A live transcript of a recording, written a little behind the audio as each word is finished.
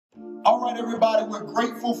All right, everybody, we're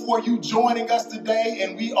grateful for you joining us today,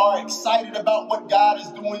 and we are excited about what God is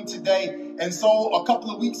doing today. And so a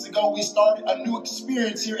couple of weeks ago, we started a new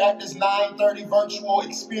experience here at this 9:30 virtual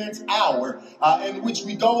experience hour, in which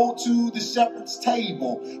we go to the shepherd's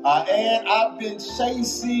table. And I've been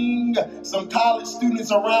chasing some college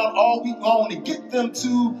students around all week long to get them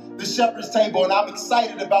to the shepherd's table. And I'm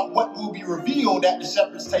excited about what will be revealed at the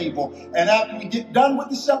shepherd's table. And after we get done with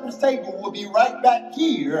the shepherd's table, we'll be right back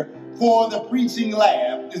here for the preaching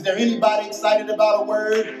lab. Is there anybody excited about a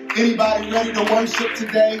word? Anybody ready to worship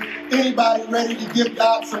today? Anybody ready to give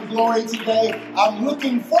God some glory today? I'm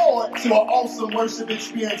looking forward to an awesome worship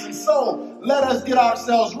experience. And so let us get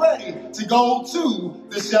ourselves ready to go to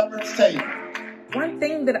the shepherd's table. One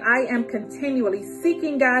thing that I am continually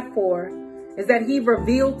seeking God for is that he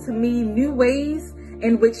revealed to me new ways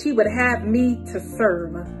in which he would have me to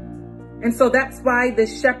serve. And so that's why the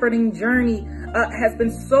shepherding journey has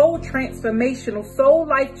been so transformational, so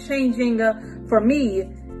life-changing for me,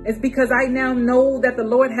 is because I now know that the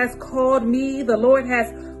Lord has called me, the Lord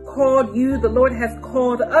has called you, the Lord has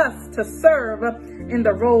called us to serve in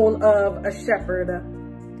the role of a shepherd.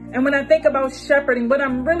 And when I think about shepherding, what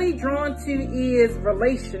I'm really drawn to is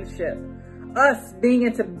relationship. Us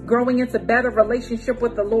growing into better relationship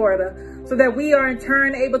with the Lord, so that we are in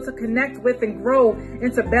turn able to connect with and grow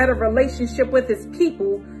into better relationship with his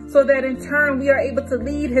people, so that in turn we are able to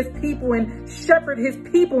lead his people and shepherd his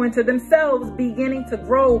people into themselves beginning to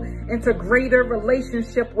grow into greater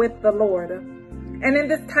relationship with the Lord. And in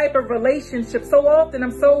this type of relationship, so often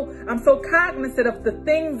I'm so cognizant of the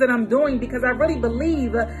things that I'm doing, because I really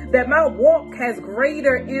believe that my walk has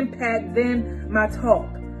greater impact than my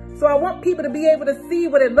talk. So I want people to be able to see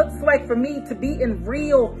what it looks like for me to be in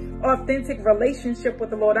real, authentic relationship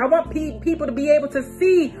with the Lord. I want people to be able to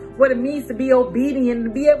see what it means to be obedient, and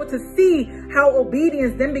to be able to see how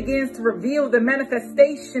obedience then begins to reveal the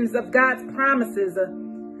manifestations of God's promises.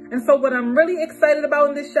 And so what I'm really excited about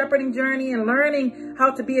in this shepherding journey and learning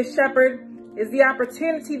how to be a shepherd is the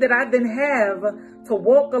opportunity that I then have to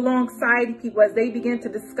walk alongside people as they begin to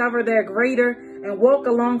discover their greater, and walk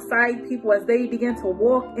alongside people as they begin to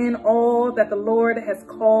walk in all that the Lord has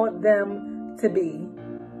called them to be.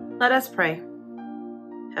 Let us pray.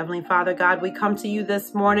 Heavenly Father, God, we come to you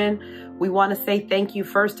this morning. We want to say thank you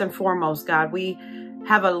first and foremost, God. We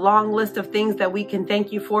have a long list of things that we can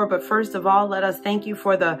thank you for, but first of all, let us thank you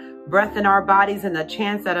for the breath in our bodies and the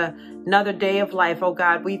chance at another day of life, oh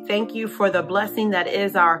God. We thank you for the blessing that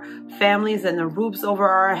is our families and the roofs over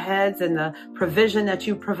our heads and the provision that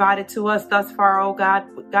you provided to us thus far, oh God.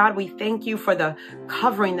 God, we thank you for the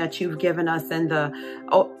covering that you've given us and the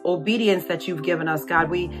obedience that you've given us, God.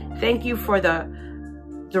 We thank you for the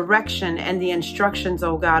direction and the instructions,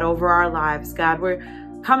 oh God, over our lives, God. We're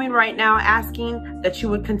coming right now asking that you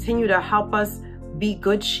would continue to help us be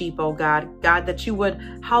good sheep, oh God. God, that you would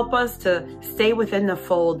help us to stay within the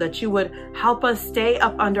fold, that you would help us stay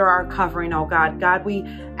up under our covering, oh God. God, we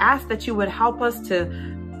ask that you would help us to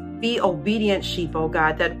be obedient sheep, oh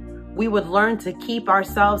God, that we would learn to keep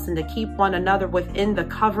ourselves and to keep one another within the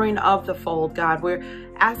covering of the fold, God. We're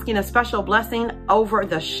asking a special blessing over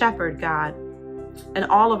the shepherd, God, and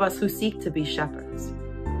all of us who seek to be shepherds.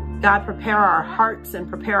 God, prepare our hearts and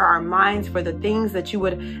prepare our minds for the things that you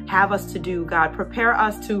would have us to do, God. Prepare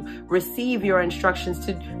us to receive your instructions,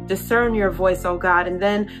 to discern your voice, oh God, and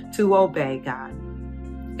then to obey, God.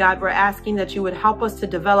 God, we're asking that you would help us to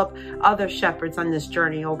develop other shepherds on this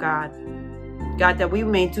journey, oh God. God, that we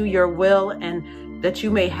may do your will and that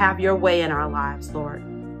you may have your way in our lives, Lord.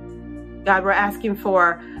 God, we're asking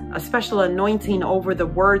for a special anointing over the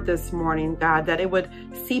word this morning, God, that it would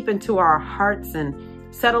seep into our hearts and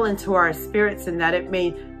settle into our spirits, and that it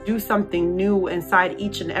may do something new inside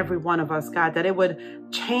each and every one of us, God, that it would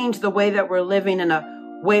change the way that we're living in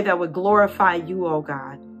a way that would glorify you, oh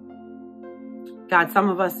God. God, some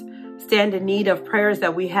of us stand in need of prayers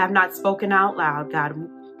that we have not spoken out loud, God.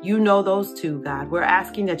 You know those too, God. We're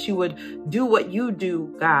asking that you would do what you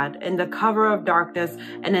do, God, in the cover of darkness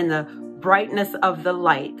and in the brightness of the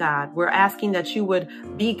light, God. We're asking that you would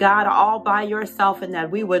be God all by yourself, and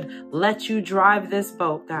that we would let you drive this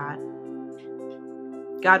boat, God.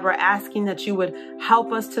 God, we're asking that you would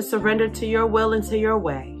help us to surrender to your will and to your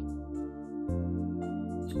way.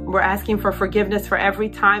 We're asking for forgiveness for every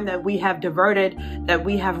time that we have diverted, that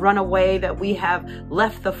we have run away, that we have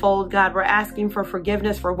left the fold, God. We're asking for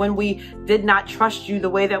forgiveness for when we did not trust you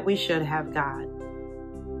the way that we should have, God.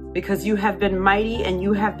 Because you have been mighty and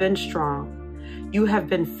you have been strong. You have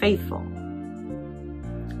been faithful.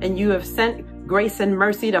 And you have sent grace and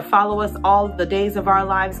mercy to follow us all the days of our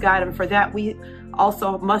lives, God. And for that, we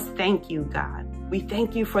also must thank you, God. We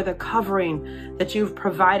thank you for the covering that you've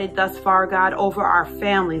provided thus far, God, over our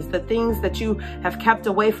families, the things that you have kept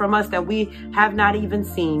away from us that we have not even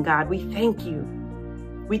seen, God. We thank you.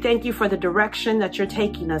 We thank you for the direction that you're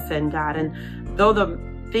taking us in, God. And though the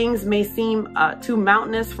things may seem too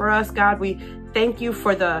mountainous for us, God, we thank you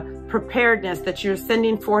for the preparedness that you're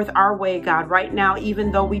sending forth our way, God, right now,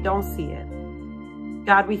 even though we don't see it.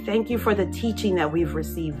 God, we thank you for the teaching that we've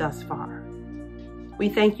received thus far. We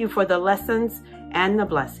thank you for the lessons and the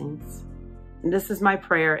blessings. And this is my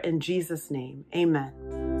prayer in Jesus' name. Amen.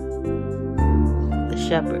 The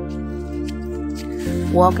shepherd.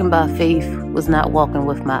 Walking by faith was not walking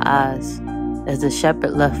with my eyes, as the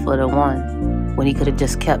shepherd left for the one when he could have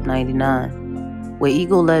just kept 99. Where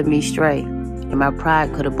eagle led me stray, and my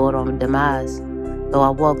pride could have brought on demise. Though I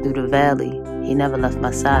walked through the valley, he never left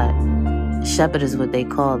my side. The shepherd is what they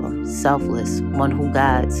call him, selfless, one who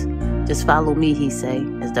guides. Just follow me, he say,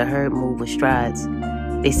 as the herd move with strides.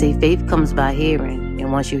 They say faith comes by hearing,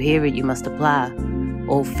 and once you hear it, you must apply.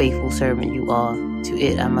 O faithful servant you are, to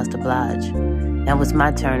it I must oblige. Now it's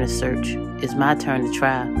my turn to search, it's my turn to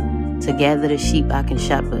try. To gather the sheep I can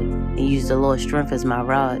shepherd, and use the Lord's strength as my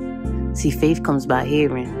rod. See, faith comes by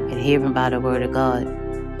hearing, and hearing by the word of God.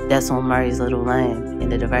 That's on Mary's little lamb, in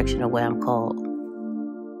the direction of where I'm called.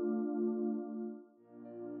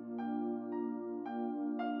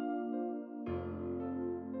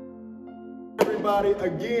 Everybody,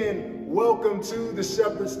 again, welcome to the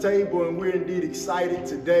Shepherd's Table, and we're indeed excited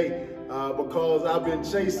today because I've been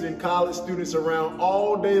chasing college students around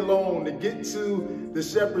all day long to get to the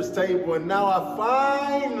Shepherd's Table, and now I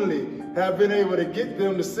finally have been able to get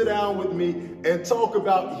them to sit down with me and talk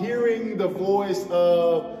about hearing the voice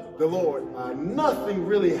of the Lord. Nothing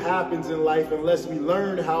really happens in life unless we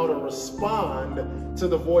learn how to respond to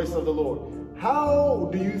the voice of the Lord. How well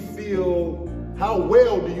do you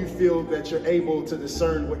feel that you're able to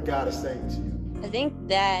discern what God is saying to you? I think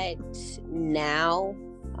that now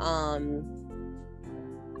I'm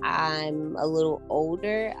a little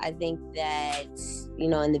older. I think that,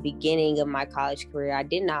 in the beginning of my college career, I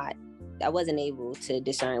wasn't able to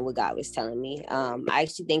discern what God was telling me. I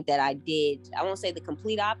actually think that I won't say the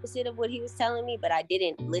complete opposite of what he was telling me, but I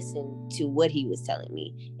didn't listen to what he was telling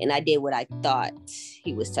me. And I did what I thought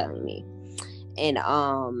he was telling me. And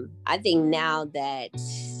I think now that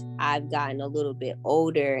I've gotten a little bit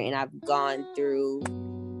older and I've gone through,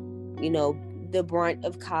 the brunt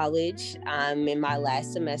of college, I'm in my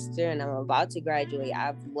last semester and I'm about to graduate.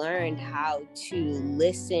 I've learned how to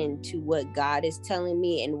listen to what God is telling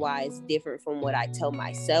me and why it's different from what I tell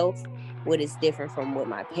myself, what is different from what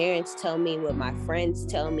my parents tell me, what my friends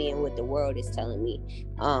tell me, and what the world is telling me.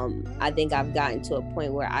 I think I've gotten to a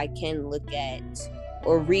point where I can look at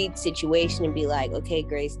or read situation and be like, okay,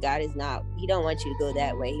 Grace, God is not, he don't want you to go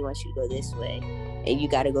that way. He wants you to go this way. And you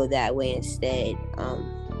got to go that way instead.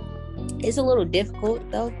 It's a little difficult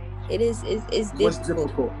though. It's difficult. What's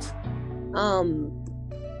difficult?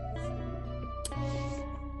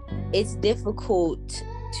 It's difficult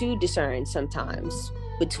to discern sometimes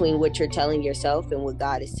between what you're telling yourself and what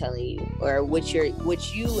God is telling you, or what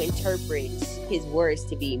you interpret his words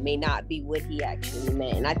to be may not be what he actually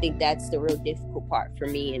meant. And I think that's the real difficult part for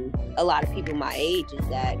me and a lot of people my age, is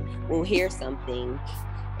that we'll hear something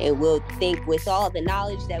and we'll think with all the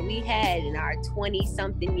knowledge that we had in our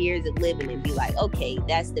 20-something years of living and be like, okay,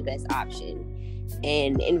 that's the best option.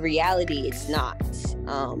 And in reality, it's not.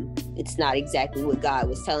 It's not exactly what God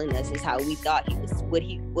was telling us. It's how we thought he was, what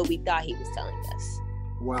we thought he was telling us.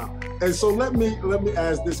 Wow. And so let me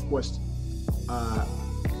ask this question.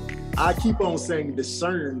 I keep on saying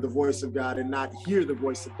discern the voice of God and not hear the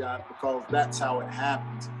voice of God, because that's how it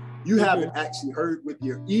happens. You haven't actually heard with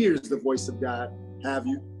your ears the voice of God, have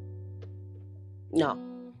you? No.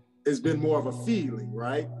 It's been more of a feeling,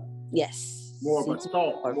 right? Yes. More of a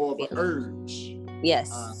thought, more of an urge.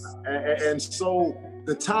 Yes. And so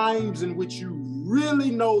the times in which you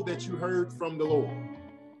really know that you heard from the Lord,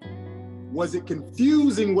 was it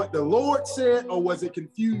confusing what the Lord said, or was it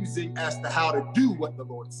confusing as to how to do what the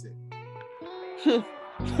Lord said?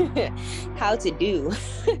 How to do.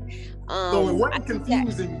 So it wasn't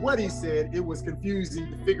confusing what he said, it was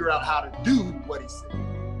confusing to figure out how to do what he said.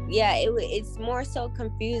 Yeah, it's more so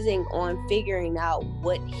confusing on figuring out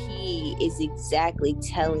what he is exactly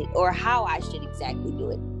telling, or how I should exactly do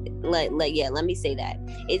it. Let me say that.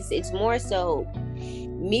 It's more so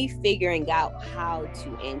me figuring out how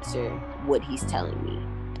to answer what he's telling me,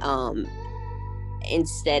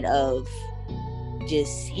 instead of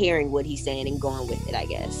just hearing what he's saying and going with it, I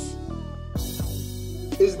guess.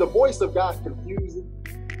 Is the voice of God confusing,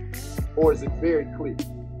 or is it very clear?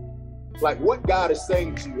 Like what God is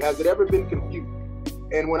saying to you, has it ever been confusing?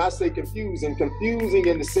 And when I say confusing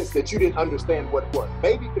in the sense that you didn't understand what it was.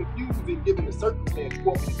 Maybe confusing given the circumstance. You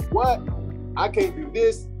want me to do what? I can't do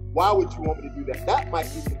this. Why would you want me to do that? That might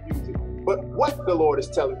be confusing. But what the Lord is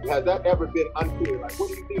telling you, has that ever been unclear? Like, what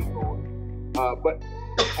do you think, Lord? But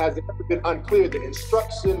has it ever been unclear, the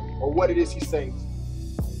instruction or what it is he's saying?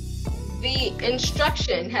 The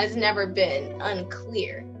instruction has never been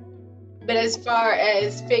unclear. But as far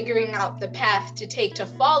as figuring out the path to take to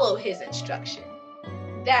follow his instruction,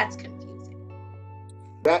 that's confusing.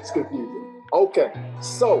 That's confusing. Okay,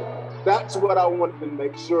 so that's what I wanted to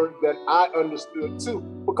make sure that I understood too,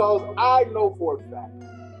 because I know for a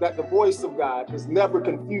fact that the voice of God is never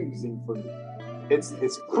confusing for me.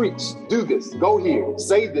 It's preach, do this, go here,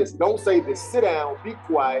 say this, don't say this, sit down, be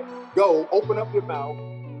quiet, go, open up your mouth,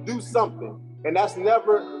 do something. And that's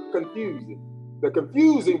never confusing. The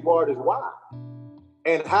confusing part is why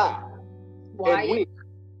and how. Why? And when.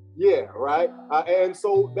 Yeah, right? And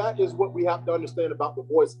so that is what we have to understand about the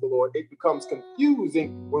voice of the Lord. It becomes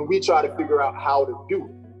confusing when we try to figure out how to do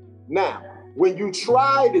it. Now, when you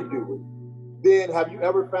try to do it, then have you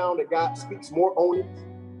ever found that God speaks more on it?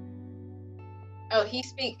 Oh, he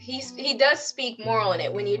does speak more on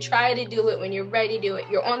it. When you try to do it, when you're ready to do it,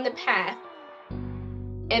 you're on the path.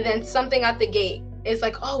 And then something at the gate is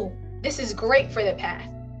like, oh, this is great for the path.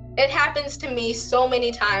 It happens to me so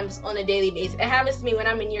many times on a daily basis. It happens to me when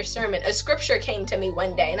I'm in your sermon. A scripture came to me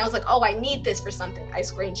one day and I was like, oh, I need this for something. I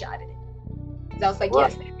screenshotted it. And I was like,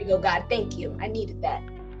 right. Yes, there we go, God. Thank you. I needed that.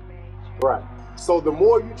 Right. So the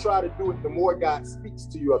more you try to do it, the more God speaks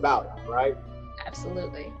to you about it, right?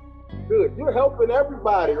 Absolutely. Good. You're helping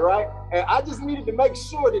everybody, right? And I just needed to make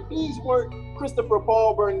sure that these weren't Christopher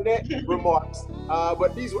Paul Burnett remarks,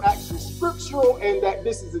 but these were actually scriptural and that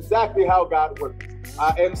this is exactly how God works.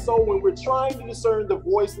 And so when we're trying to discern the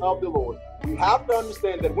voice of the Lord, we have to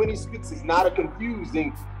understand that when he speaks, it's not a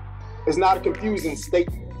confusing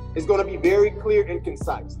statement. It's going to be very clear and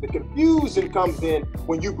concise. The confusion comes in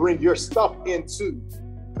when you bring your stuff into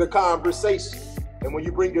the conversation. And when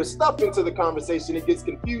you bring your stuff into the conversation, it gets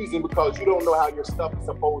confusing because you don't know how your stuff is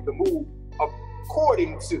supposed to move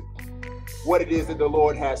according to what it is that the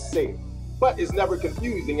Lord has said. But it's never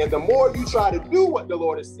confusing. And the more you try to do what the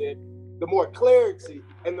Lord has said, the more clarity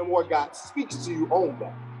and the more God speaks to you on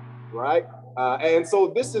that, right? And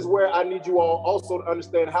so this is where I need you all also to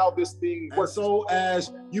understand how this thing works. And so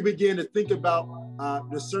as you begin to think about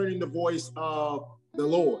discerning the voice of the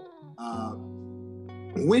Lord,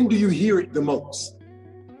 when do you hear it the most?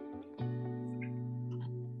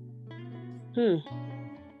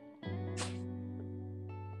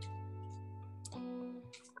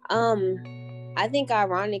 I think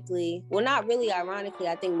ironically, well, not really ironically,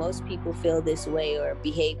 I think most people feel this way or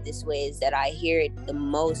behave this way, is that I hear it the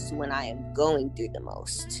most when I am going through the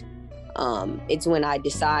most. It's when I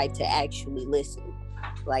decide to actually listen.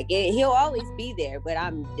 Like he'll always be there, but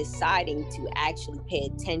I'm deciding to actually pay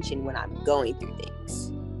attention when I'm going through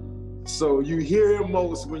things. So you hear him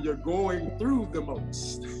most when you're going through the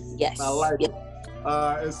most. Yes. I like it.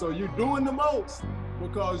 And so you're doing the most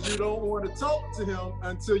because you don't want to talk to him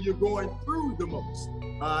until you're going through the most.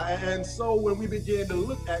 And so when we begin to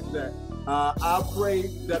look at that, I pray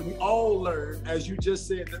that we all learn, as you just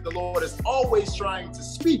said, that the Lord is always trying to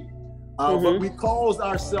speak. But we cause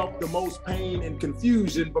ourselves the most pain and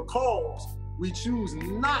confusion because we choose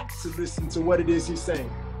not to listen to what it is he's saying.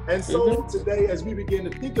 And so today, as we begin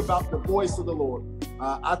to think about the voice of the Lord,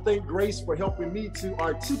 I thank Grace for helping me to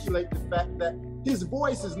articulate the fact that his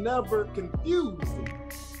voice is never confusing,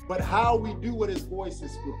 but how we do what his voice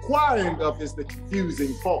is requiring of is the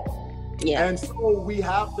confusing part. Yeah. And so we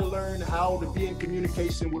have to learn how to be in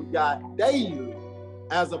communication with God daily,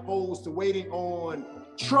 as opposed to waiting on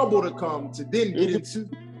trouble to come to then get into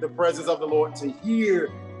the presence of the Lord to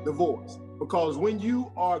hear the voice. Because when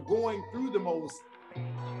you are going through the most,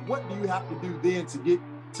 what do you have to do then to get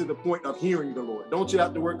to the point of hearing the Lord? Don't you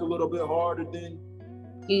have to work a little bit harder then?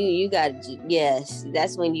 You got, yes,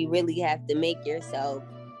 that's when you really have to make yourself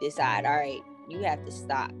decide, all right, you have to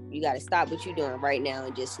stop. You got to stop what you're doing right now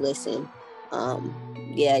and just listen.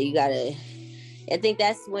 Yeah, you got to, I think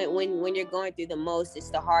that's when you're going through the most, it's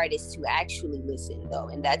the hardest to actually listen though.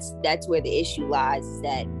 And that's where the issue lies, is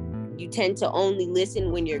that you tend to only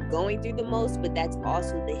listen when you're going through the most, but that's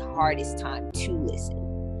also the hardest time to listen.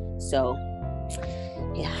 So,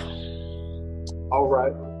 yeah. All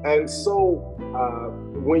right. And so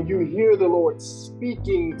when you hear the Lord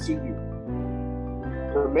speaking to you,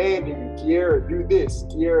 commanding you, Kiara, do this,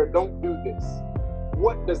 Kiara, don't do this,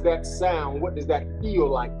 what does that sound? What does that feel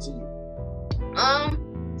like to you?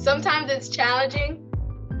 Sometimes it's challenging.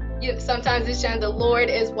 Sometimes it's showing the Lord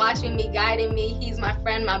is watching me, guiding me. He's my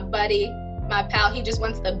friend, my buddy, my pal. He just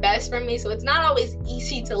wants the best for me. So it's not always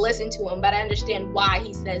easy to listen to him, but I understand why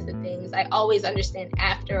he says the things. I always understand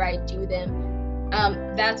after I do them.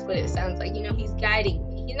 That's what it sounds like. He's guiding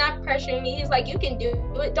me. He's not pressuring me. He's like, you can do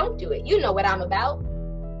it. Don't do it. You know what I'm about.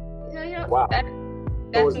 Wow.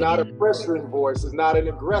 So it's not a pressuring voice. It's not an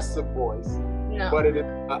aggressive voice. No. But it is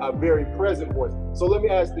a very present voice. So let me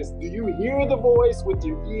ask this. Do you hear the voice with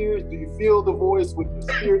your ears? Do you feel the voice with your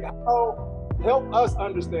spirit? Help us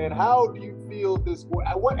understand, how do you feel this voice?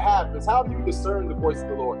 What happens? How do you discern the voice of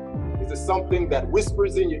the Lord? Is it something that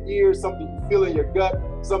whispers in your ear, something you feel in your gut,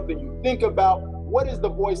 something you think about? What is the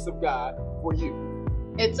voice of God for you?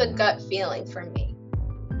 It's a gut feeling for me.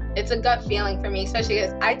 It's a gut feeling for me, especially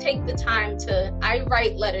because I take the time I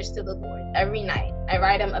write letters to the Lord every night. I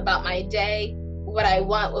write them about my day, what I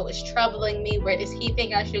want, what was troubling me, where does he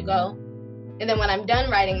think I should go? And then when I'm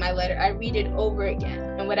done writing my letter, I read it over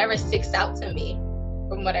again. And whatever sticks out to me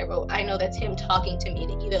from what I wrote, I know that's him talking to me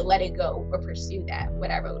to either let it go or pursue that,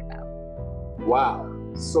 what I wrote about. Wow.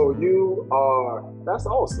 So that's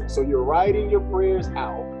awesome. So you're writing your prayers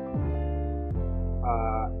out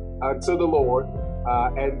to the Lord.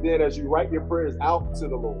 And then as you write your prayers out to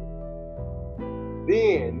the Lord,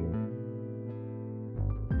 then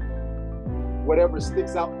whatever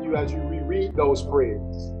sticks out to you as you reread those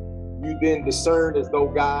prayers, you then discern as though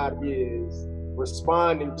God is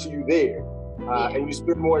responding to you there. And you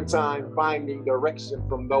spend more time finding direction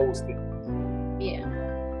from those things. Yeah.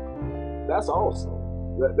 That's awesome.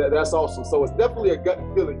 That's awesome. So it's definitely a gut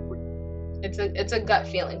feeling for you. It's a gut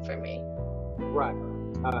feeling for me. Right.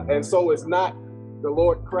 And so it's not the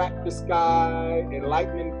Lord cracked the sky and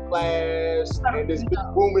lightning flash and this big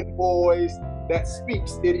booming voice that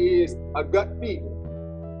speaks. It is a gut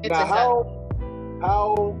feeling. Now,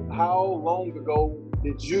 how long ago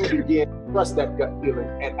did you begin to trust that gut feeling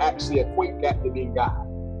and actually equate that to being God?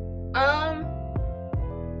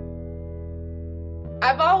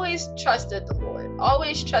 I've always trusted the Lord.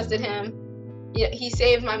 Always trusted him. He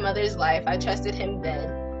saved my mother's life. I trusted him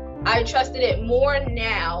then. I trusted it more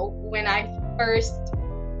now when I first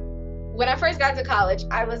got to college.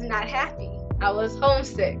 I was not happy. I was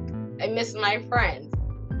homesick. I missed my friends.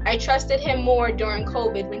 I trusted him more during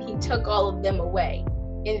COVID when he took all of them away.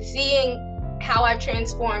 And seeing how I've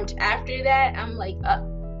transformed after that, I'm like,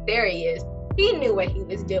 there he is. He knew what he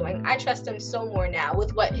was doing. I trust him so more now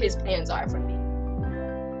with what his plans are for me.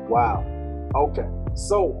 Wow. Okay.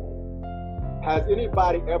 So, has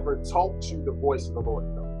anybody ever taught you the voice of the Lord?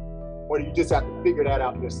 Or do you just have to figure that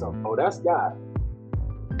out yourself? Oh, that's God.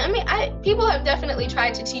 I mean, people have definitely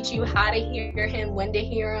tried to teach you how to hear him, when to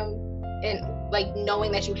hear him, and like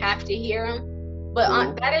knowing that you have to hear him.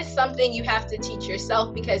 But that is something you have to teach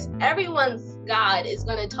yourself, because everyone's God is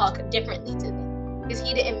going to talk differently to them because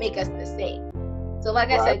he didn't make us the same. So like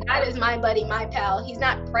I said, God is my buddy, my pal. He's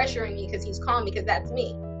not pressuring me because he's calm, because that's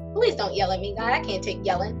me. Please don't yell at me, God. I can't take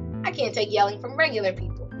yelling. I can't take yelling from regular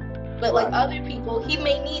people. But like other people, he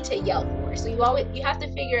may need to yell for. So you have to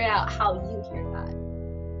figure out how you hear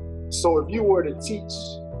God. So if you were to teach,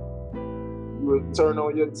 you would turn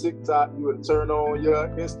on your TikTok, you would turn on your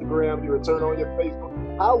Instagram, you would turn on your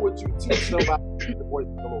Facebook. How would you teach somebody the voice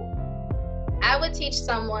of the Lord? I would teach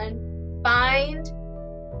someone, find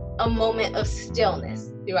a moment of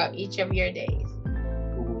stillness throughout each of your days.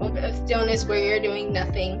 A moment of stillness where you're doing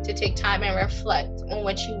nothing, to take time and reflect on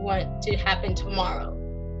what you want to happen tomorrow,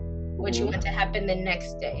 what you want to happen the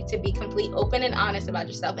next day, to be complete, open and honest about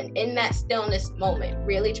yourself. And in that stillness moment,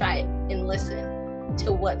 really try and listen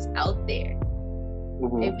to what's out there.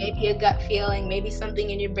 It may be a gut feeling, maybe something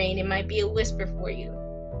in your brain, it might be a whisper for you.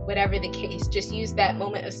 Whatever the case, just use that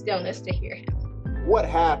moment of stillness to hear him. What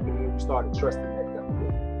happened when you started trusting that gut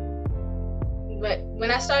feeling? But when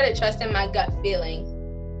I started trusting my gut feeling,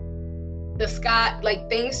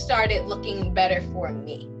 things started looking better for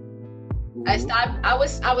me. I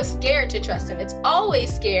was scared to trust him. It's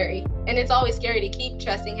always scary, and it's always scary to keep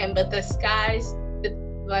trusting him, but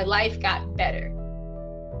my life got better.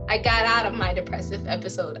 I got out of my depressive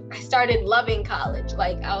episode. I started loving college.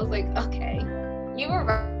 I was like, okay, you were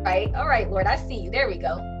right. All right, Lord, I see you. There we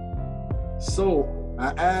go. So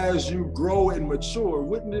as you grow and mature,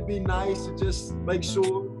 wouldn't it be nice to just make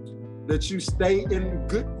sure that you stay in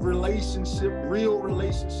good relationship, real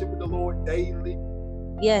relationship with the Lord daily?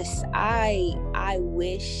 Yes, I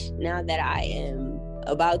wish, now that I am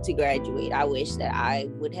about to graduate, I wish that I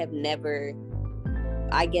would have never,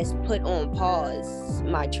 put on pause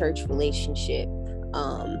my church relationship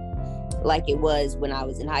like it was when I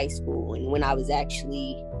was in high school and when I was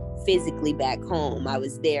actually physically back home. I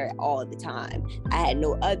was there all the time. I had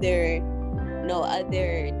no other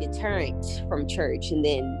deterrent from church. And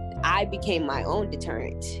then I became my own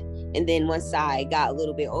deterrent. And then once I got a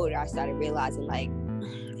little bit older, I started realizing, like,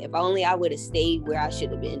 if only I would have stayed where I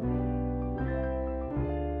should have been.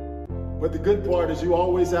 But the good part is you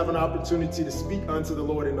always have an opportunity to speak unto the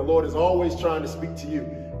Lord, and the Lord is always trying to speak to you.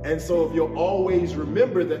 And so if you'll always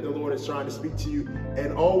remember that the Lord is trying to speak to you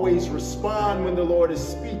and always respond when the Lord is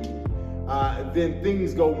speaking, then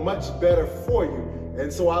things go much better for you.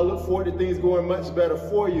 And so I look forward to things going much better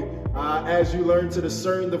for you as you learn to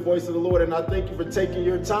discern the voice of the Lord. And I thank you for taking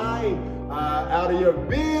your time out of your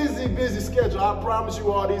busy schedule. I promise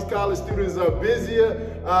you all these college students are busier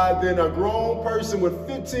than a grown person with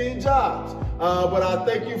 15 jobs. But I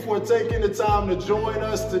thank you for taking the time to join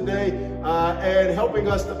us today and helping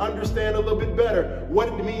us to understand a little bit better what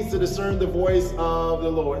it means to discern the voice of the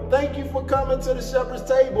Lord. Thank you for coming to the Shepherd's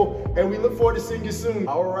Table, and we look forward to seeing you soon.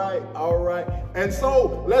 All right. And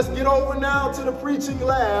so let's get over now to the preaching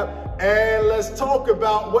lab, and let's talk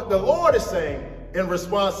about what the Lord is saying in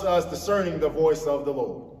response to us discerning the voice of the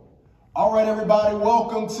Lord. All right, everybody,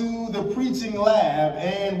 welcome to the Preaching Lab,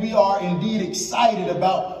 and we are indeed excited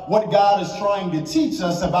about what God is trying to teach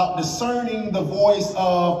us about discerning the voice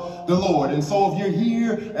of the Lord. And so if you're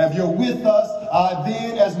here, if you're with us,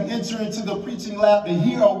 then as we enter into the Preaching Lab to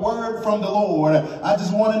hear a word from the Lord, I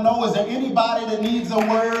just want to know, is there anybody that needs a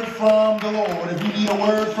word from the Lord? If you need a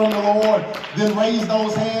word from the Lord, then raise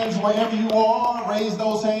those hands wherever you are. Raise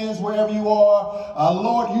those hands wherever you are.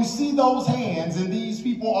 Lord, you see those hands, and these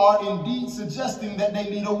people are indeed suggesting that they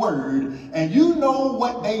need a word, and you know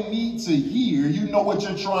what they need to hear. You know what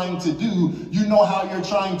you're trying to do. You know how you're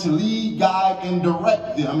trying to lead, guide, and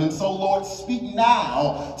direct them. And so, Lord, speak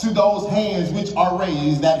now to those hands which are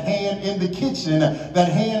raised, that hand in the kitchen, that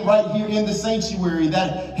hand right here in the sanctuary,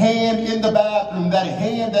 that hand in the bathroom, that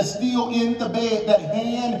hand that's still in the bed, that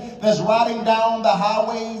hand that's riding down the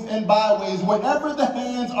highways and byways. Wherever the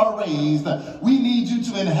hands are raised, we need you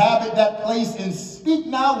to inhabit that place and speak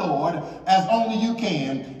now, Lord, as only you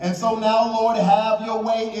can. And so now, Lord, have your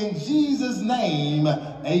way in Jesus' name.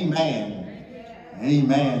 Amen.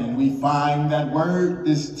 Amen. And we find that word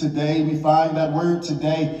today in the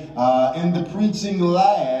Preaching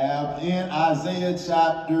Lab in Isaiah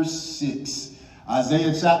chapter 6.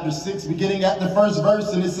 Isaiah chapter 6, beginning at the first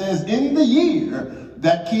verse, and it says, "In the year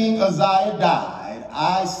that King Uzziah died,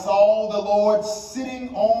 I saw the Lord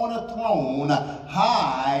sitting on a throne,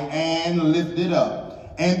 high and lifted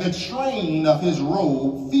up, and the train of his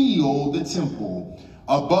robe filled the temple.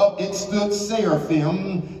 Above it stood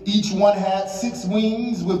seraphim. Each one had 6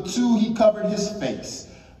 wings. With 2 he covered his face.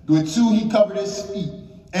 With 2 he covered his feet.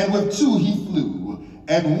 And with 2 he flew.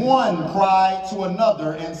 And one cried to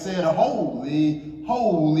another and said, Holy,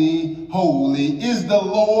 holy, holy is the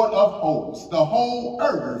Lord of hosts. The whole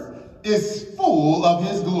earth is full of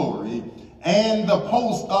his glory. And the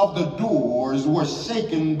posts of the doors were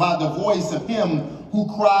shaken by the voice of him who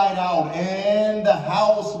cried out, and the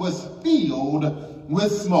house was filled with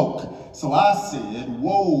smoke. So I said,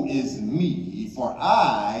 Woe is me, for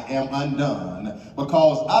I am undone,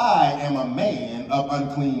 because I am a man of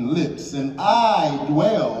unclean lips, and I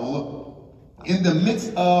dwell in the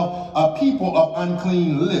midst of a people of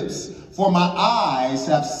unclean lips. For my eyes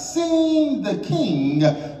have seen the King,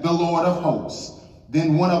 the Lord of hosts.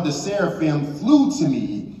 Then one of the seraphim flew to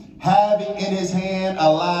me, having in his hand a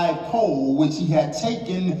live coal, which he had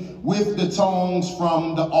taken with the tongs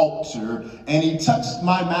from the altar. And he touched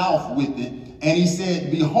my mouth with it. And he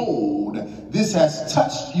said, Behold, this has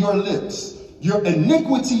touched your lips. Your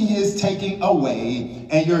iniquity is taken away,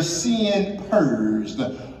 and your sin purged.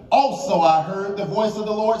 Also I heard the voice of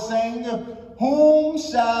the Lord saying, Whom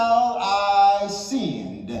shall I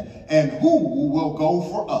send, and who will go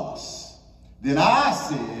for us? Then I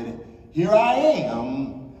said, Here I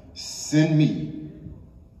am, send me.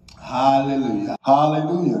 Hallelujah.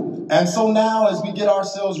 Hallelujah. And so now as we get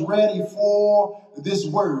ourselves ready for this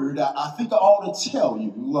word, I think I ought to tell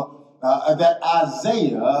you that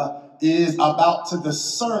Isaiah is about to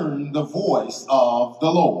discern the voice of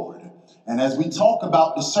the Lord. And as we talk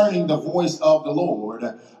about discerning the voice of the Lord,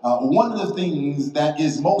 one of the things that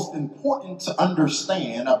is most important to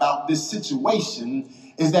understand about this situation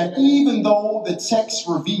is that even though the text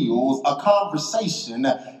reveals a conversation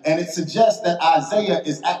and it suggests that Isaiah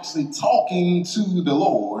is actually talking to the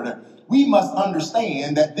Lord, we must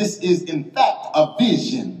understand that this is in fact a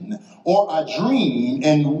vision or a dream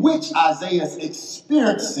in which Isaiah is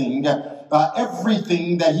experiencing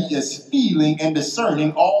everything that he is feeling and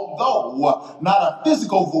discerning all although not a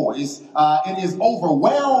physical voice, it is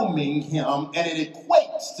overwhelming him, and it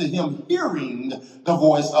equates to him hearing the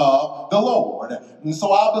voice of the Lord. And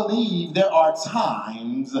so I believe there are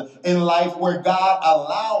times in life where God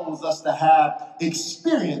allows us to have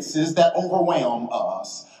experiences that overwhelm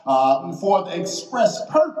us. For the express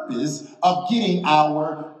purpose of getting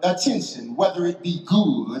our attention, whether it be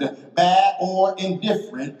good, bad, or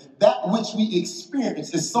indifferent. That which we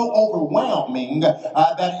experience is so overwhelming that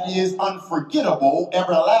it is unforgettable,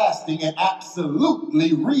 everlasting, and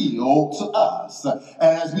absolutely real to us. And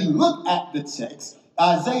as we look at the text,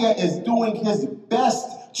 Isaiah is doing his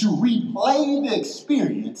best to replay the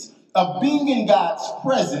experience of being in God's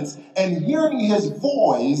presence and hearing his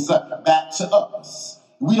voice back to us.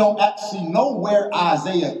 We don't actually know where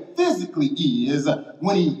Isaiah physically is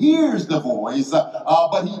when he hears the voice,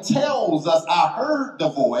 but he tells us, I heard the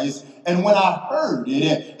voice, and when I heard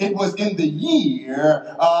it, it was in the year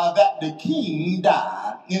that the king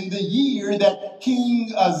died, in the year that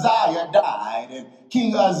King Uzziah died. And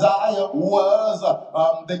King Uzziah was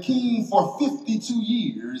the king for 52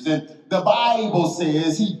 years, and the Bible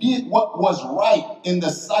says he did what was right in the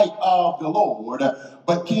sight of the Lord.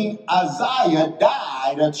 But King Uzziah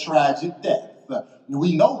died a tragic death.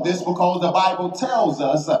 We know this because the Bible tells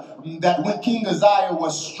us that when King Uzziah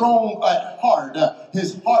was strong at heart,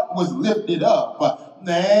 his heart was lifted up,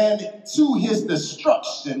 and to his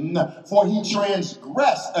destruction, for he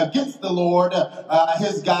transgressed against the Lord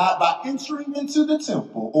his God by entering into the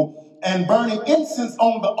temple and burning incense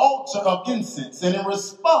on the altar of incense. And in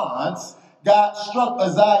response, God struck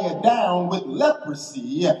Uzziah down with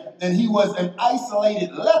leprosy, and he was an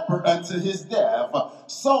isolated leper unto his death.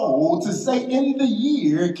 So, to say in the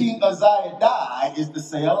year King Uzziah died is to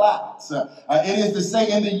say a lot. It is to say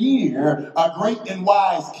in the year a great and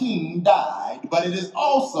wise king died, but it is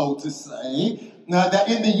also to say that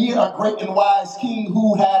in the year a great and wise king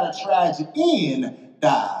who had a tragic end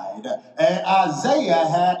died. And Isaiah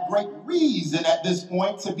had great reason at this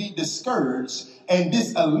point to be discouraged and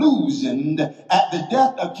disillusioned at the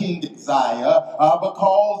death of King Uzziah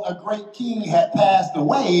because a great king had passed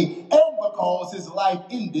away and because his life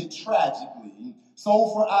ended tragically. So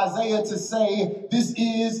for Isaiah to say, this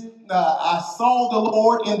is, I saw the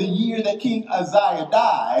Lord in the year that King Uzziah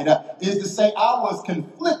died, is to say I was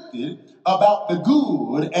conflicted about the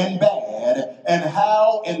good and bad and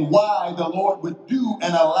how and why the Lord would do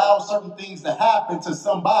and allow certain things to happen to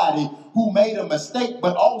somebody who made a mistake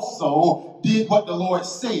but also did what the Lord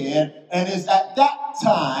said. And it's at that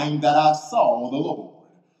time that I saw the Lord.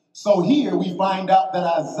 So here we find out that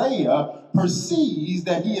Isaiah perceives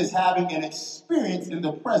that he is having an experience in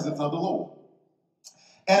the presence of the Lord.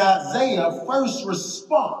 And Isaiah first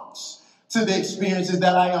responds to the experience is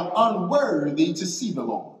that I am unworthy to see the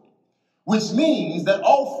Lord. Which means that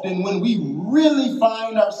often when we really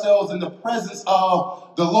find ourselves in the presence of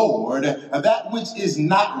the Lord, that which is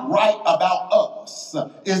not right about us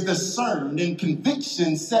is discerned and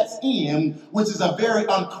conviction sets in, which is a very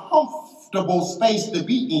uncomfortable space to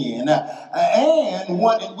be in, and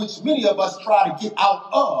one in which many of us try to get out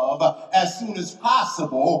of as soon as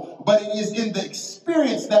possible. But it is in the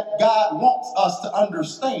experience that God wants us to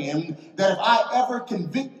understand that if I ever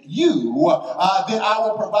convict you, then I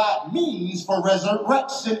will provide means for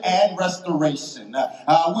resurrection and restoration,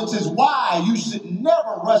 which is why you should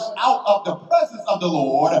never rush out of the presence of the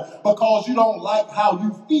Lord because you don't like how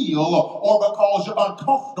you feel or because you're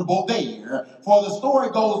uncomfortable there. For the story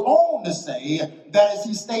goes on to say that as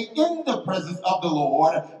he stayed in the presence of the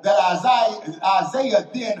Lord, that Isaiah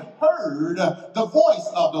then heard the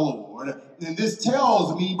voice of the Lord. And this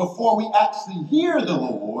tells me before we actually hear the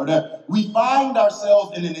Lord, we find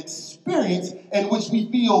ourselves in an experience in which we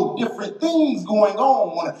feel different things going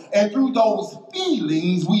on. And through those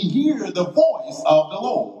feelings, we hear the voice of the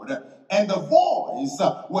Lord. And the voice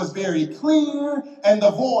was very clear and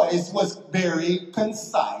the voice was very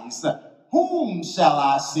concise. Whom shall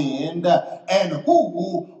I send and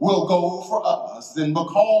who will go for us? And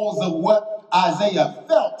because of what Isaiah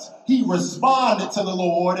felt, he responded to the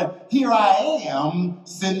Lord, here I am,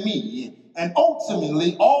 send me. And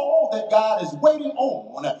ultimately, all that God is waiting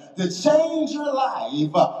on to change your life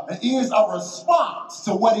is a response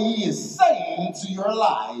to what he is saying to your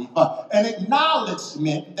life. An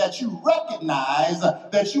acknowledgement that you recognize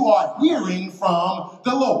that you are hearing from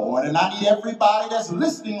the Lord. And I need everybody that's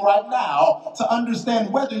listening right now to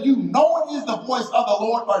understand whether you know it is the voice of the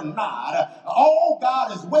Lord or not. All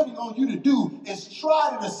God is waiting on you to do is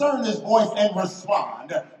try to discern his voice and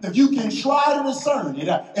respond. If you can try to discern it,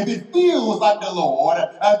 if it feels feels like the Lord,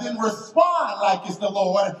 then respond like it's the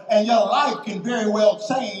Lord, and your life can very well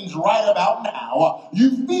change right about now.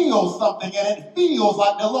 You feel something and it feels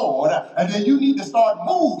like the Lord, and then you need to start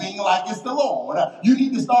moving like it's the Lord. You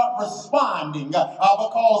need to start responding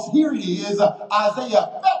because here it is. Isaiah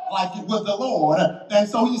felt like it was the Lord, and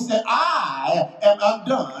so he said, I am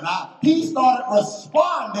undone. He started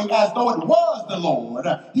responding as though it was the Lord.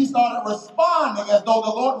 He started responding as though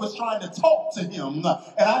the Lord was trying to talk to him.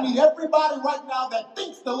 And I need everybody right now that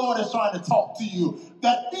thinks the Lord is trying to talk to you,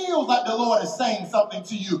 that feels like the Lord is saying something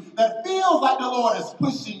to you, that feels like the Lord is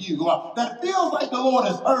pushing you, that feels like the Lord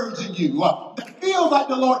is urging you, that feels like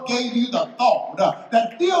the Lord gave you the thought,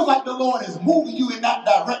 that feels like the Lord is moving you in that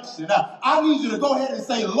direction. I need you to go ahead and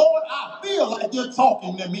say, Lord, I feel like you're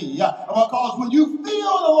talking to me. Because when you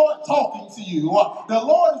feel the Lord talking to you, the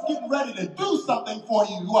Lord is getting ready to do something for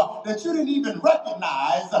you that you didn't even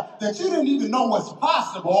recognize, that you didn't even know was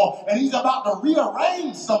possible, and he's about to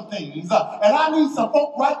rearrange some things. And I need some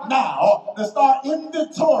folk right now to start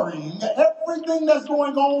inventorying everything that's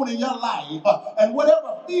going on in your life, and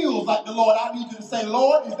whatever feels like the Lord, I need you to say,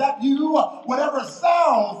 Lord, is that you? Whatever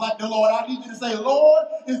sounds like the Lord, I need you to say, Lord,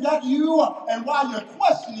 is that you? And while you're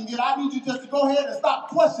questioning it, I need you just to go ahead and stop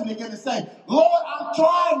questioning it and say, Lord, I'm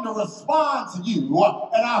trying to respond to you,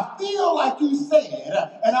 and I feel like you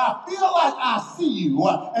said, and I feel like I see you,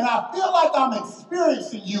 and I feel like I'm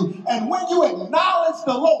experiencing you. And when you acknowledge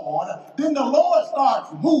the Lord, then the Lord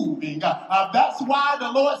starts moving. That's why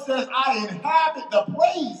the Lord says, I inhabit the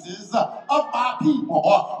praises of my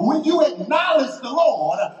people. When you acknowledge the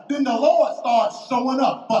Lord, then the Lord starts showing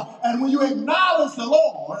up. And when you acknowledge the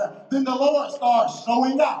Lord, then the Lord starts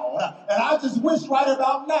showing out. And I just wish right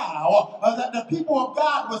about now that the people of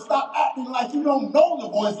God would stop acting like you don't know the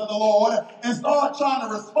voice of the Lord and start trying to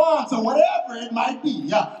respond to whatever it might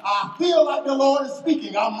be. I feel like the Lord is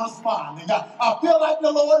speaking, I'm responding. I feel like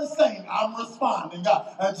the Lord is saying, I'm responding.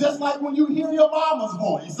 Just like when you hear your mama's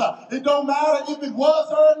voice, it don't matter if it was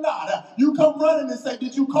her or not. You come running and say,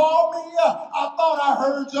 did you call me? I thought I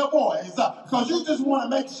heard your voice. Because you just want to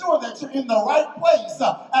make sure that you're in the right place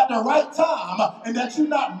at the right time, and that you're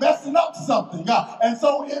not messing up something. And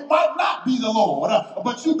so it might not be the Lord,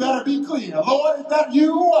 but you better be clear. Lord, is that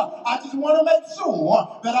you? I just want to make sure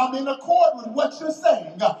that I'm in accord with what you're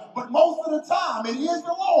saying. But most of the time, it is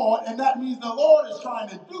the Lord, and that means the Lord is trying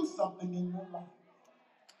to do something in your life.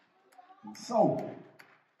 And so,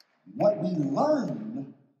 what we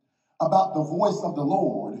learn about the voice of the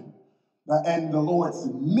Lord and the Lord's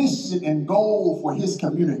mission and goal for his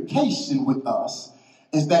communication with us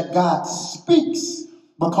is that God speaks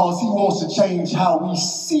because he wants to change how we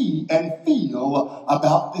see and feel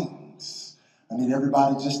about things. I need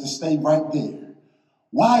everybody just to stay right there.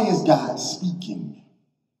 Why is God speaking?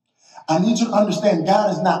 I need you to understand God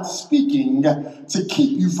is not speaking to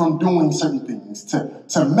keep you from doing certain things,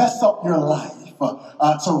 to mess up your life,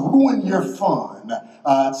 to ruin your fun,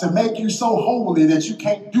 to make you so holy that you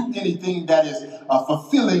can't do anything that is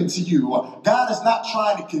fulfilling to you. God is not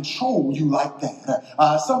trying to control you like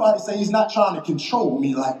that. Somebody say he's not trying to control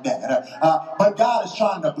me like that. But God is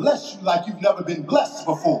trying to bless you like you've never been blessed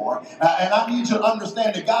before. And I need you to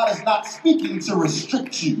understand that God is not speaking to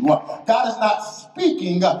restrict you. God is not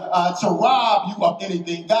speaking to rob you of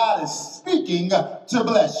anything. God is speaking to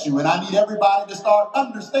bless you. And I need everybody to start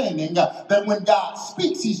understanding that when God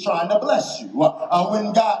speaks, he's trying to bless you.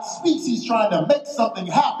 When God speaks, he's trying to make something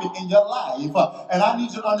happen in your life. And I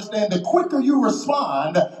need you to understand, the quicker you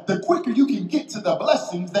respond, the quicker you can get to the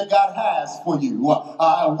blessings that God has for you.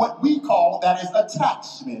 What we call that is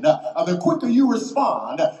attachment. The quicker you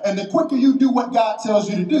respond and the quicker you do what God tells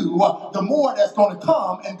you to do, the more that's going to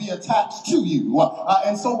come and be attached to you.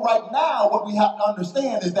 And so right now, what we have to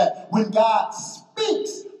understand is that when God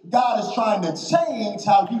speaks, God is trying to change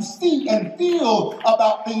how you see and feel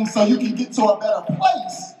about things so you can get to a better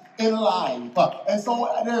place in life. And so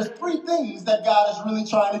there's three things that God is really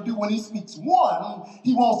trying to do when he speaks. One,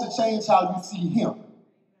 he wants to change how you see him.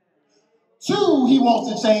 Two, he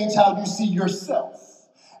wants to change how you see yourself.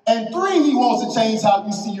 And three, he wants to change how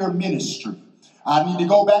you see your ministry. I need to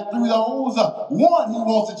go back through those. One, he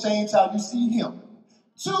wants to change how you see him.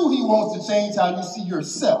 Two, he wants to change how you see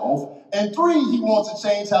yourself. And three, he wants to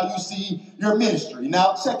change how you see your ministry.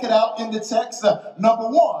 Now, check it out in the text. Number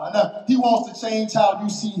one, he wants to change how you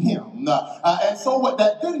see him. And so what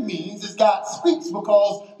that then means is God speaks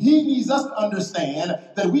because he needs us to understand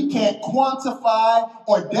that we can't quantify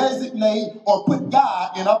or designate or put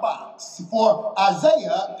God in a box. For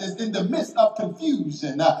Isaiah is in the midst of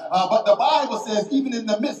confusion. But the Bible says even in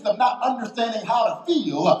the midst of not understanding how to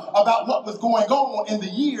feel about what was going on in the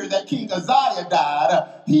year that King Uzziah died,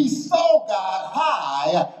 he saw saw God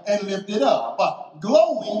high and lifted up,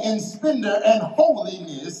 glowing in splendor and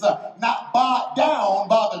holiness, not bowed down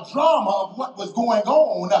by the drama of what was going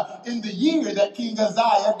on in the year that King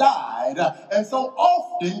Uzziah died. And so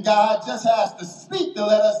often God just has to speak to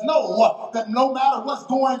let us know that no matter what's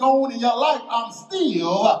going on in your life, I'm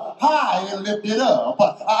still high and lifted up.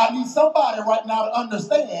 I need somebody right now to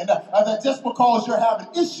understand that just because you're having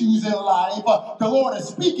issues in life, the Lord is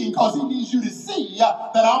speaking because he needs you to see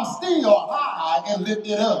that I'm still high and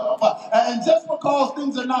lifted up. And just because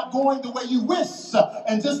things are not going the way you wish,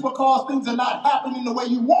 and just because things are not happening the way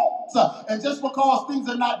you want, and just because things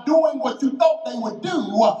are not doing what you thought they would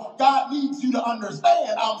do, God needs you to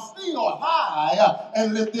understand I'm still high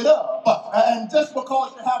and lifted up. And just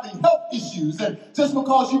because you're having health issues, and just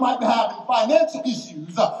because you might be having financial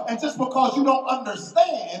issues, and just because you don't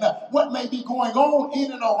understand what may be going on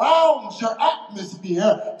in and around your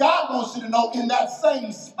atmosphere, God wants you to know in that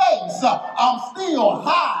same space, I'm still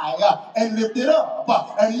high and lifted up.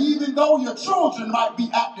 And even though your children might be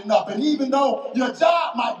acting up, and even though your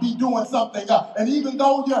job might be doing something, and even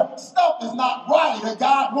though your stuff is not right,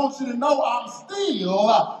 God wants you to know I'm still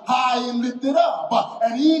high and lifted up.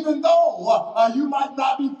 And even though you might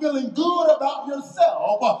not be feeling good about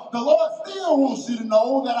yourself, the Lord still wants you to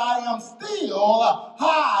know that I am still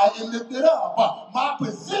high and lifted up. My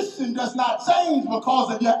position does not change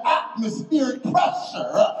because of your atmospheric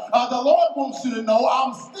pressure. The Lord wants you to know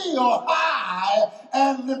I'm still high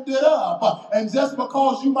and lifted up. And just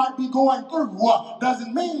because you might be going through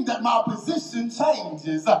doesn't mean that my position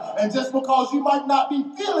changes. And just because you might not be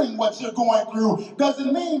feeling what you're going through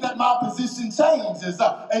doesn't mean that my position changes.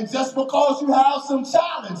 And just because you have some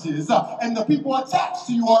challenges and the people attached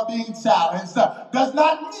to you are being challenged does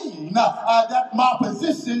not mean that my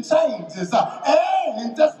position changes.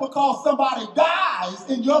 And just because somebody dies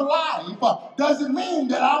in your life doesn't mean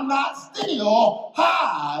that I'm not still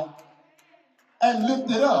high and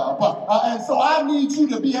lifted up. And so I need you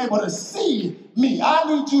to be able to see me. I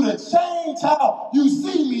need you to change how you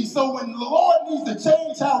see me. So when the Lord needs to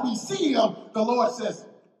change how we see him, the Lord says,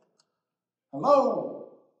 hello,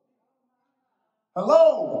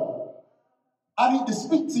 hello, I need to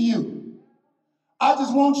speak to you. I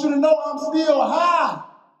just want you to know I'm still high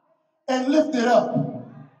and lifted up.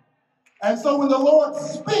 And so when the Lord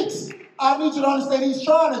speaks, I need you to understand he's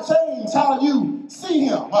trying to change how you see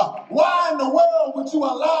him. Why in the world would you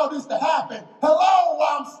allow this to happen? Hello,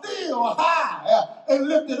 I'm still high and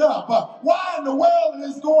lifted up. Why in the world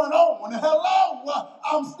is this going on? Hello,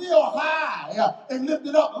 I'm still high and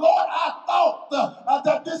lifted up. Lord, I thought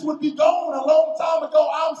that this would be gone a long time ago.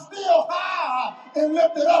 I'm still high and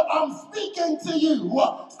lifted up. I'm speaking to you.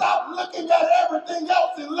 Stop looking at everything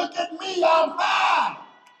else and look at me. I'm high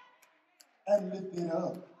and lifted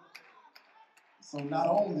up. So not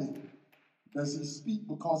only does he speak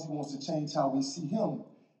because he wants to change how we see him,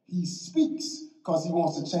 he speaks because he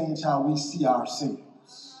wants to change how we see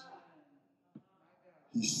ourselves.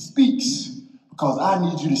 He speaks because I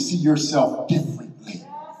need you to see yourself differently.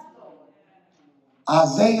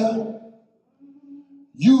 Isaiah,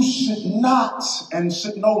 you should not and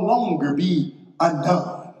should no longer be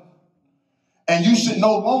undone. And you should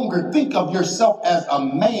no longer think of yourself as a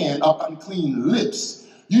man of unclean lips.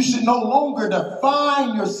 You should no longer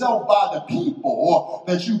define yourself by the people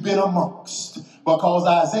that you've been amongst. Because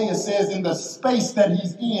Isaiah says in the space that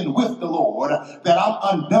he's in with the Lord that I'm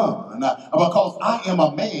undone because I am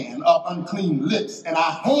a man of unclean lips and I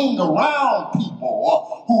hang around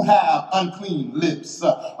people who have unclean lips.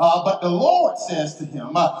 But the Lord says to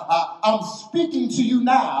him, I'm speaking to you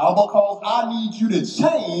now because I need you to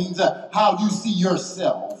change how you see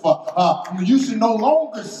yourself. You should no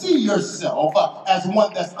longer see yourself as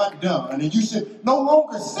one that's undone, and you should no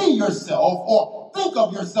longer see yourself or think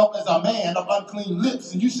of yourself as a man of unclean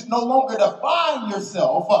lips, and you should no longer define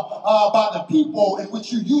yourself by the people in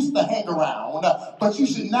which you used to hang around, but you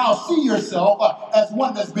should now see yourself as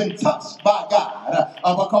one that's been touched by God.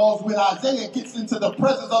 Because when Isaiah gets into the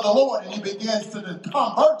presence of the Lord and he begins to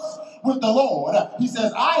converse with the Lord, he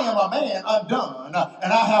says, I am a man undone,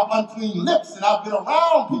 and I have unclean lips, and I've been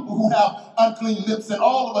around people who have unclean lips, and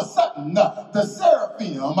all of a sudden, the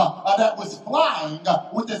seraphim that was flying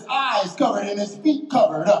with his eyes covered and his feet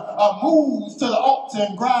covered moves to the altar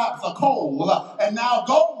and grabs a coal, and now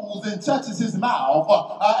goes and touches his mouth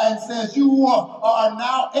and says, you are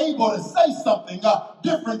now able to say something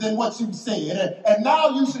different than what you said, and now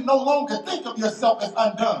you should no longer think of yourself as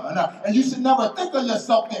undone, and you should never think of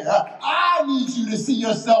yourself there. I need you to see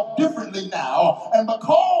yourself differently now, and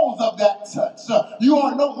because because of that touch, you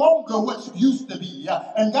are no longer what you used to be.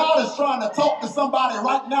 And God is trying to talk to somebody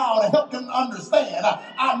right now to help them understand.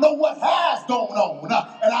 I know what has gone on,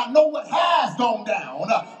 and I know what has gone down,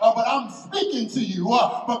 but I'm speaking to you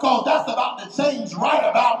because that's about to change right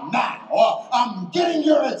about now. I'm getting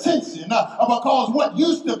your attention because what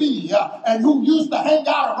used to be and who used to hang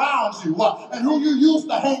out around you and who you used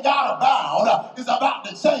to hang out about is about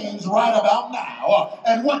to change right about now.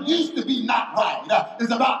 And what used to be not right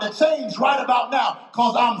is about to change right about now,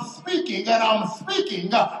 because I'm speaking, and I'm speaking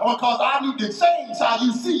because I need to change how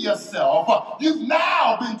you see yourself. You've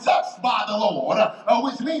now been touched by the Lord,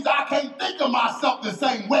 which means I can't think of myself the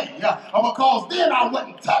same way because then I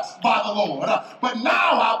wasn't touched by the Lord. But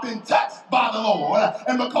now I've been touched by the Lord,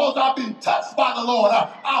 and because I've been touched by the Lord,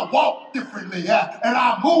 I walk differently, and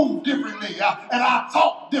I move differently, and I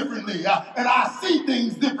talk differently, and I see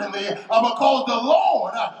things differently because the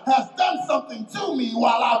Lord has done something to me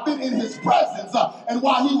while I've been in his presence, and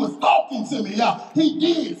while he was talking to me, he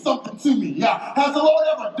did something to me. Has the Lord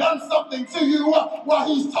ever done something to you while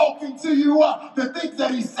he's talking to you? The things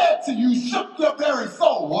that he said to you shook your very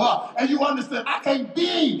soul, and you understand, I can't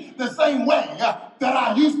be the same way that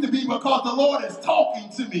I used to be because the Lord is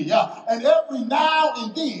talking to me. And every now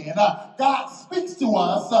and then, God speaks to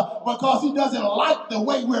us because he doesn't like the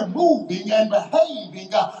way we're moving and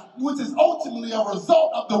behaving, which is ultimately a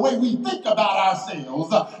result of the way we think about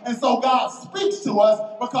ourselves. And so God speaks to us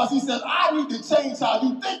because he says, I need to change how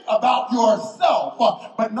you think about yourself.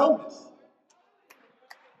 But notice,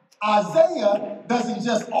 Isaiah doesn't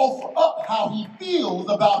just offer up how he feels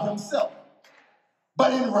about himself,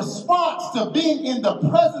 but in response to being in the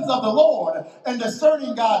presence of the Lord and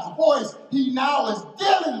discerning God's voice, he now is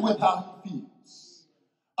dealing with how he feels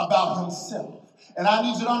about himself. And I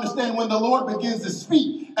need you to understand, when the Lord begins to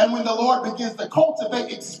speak and when the Lord begins to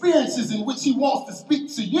cultivate experiences in which he wants to speak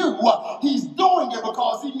to you, he's doing it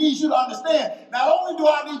because he needs you to understand, not only do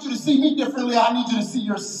I need you to see me differently, I need you to see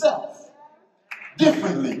yourself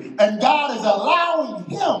differently. And God is allowing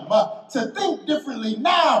him to think differently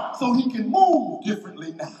now so he can move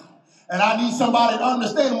differently now. And I need somebody to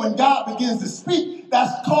understand, when God begins to speak,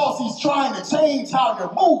 that's because he's trying to change how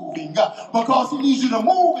you're moving, because he needs you to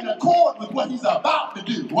move in accord with what he's about to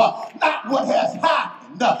do, not what has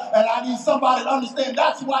happened. And I need somebody to understand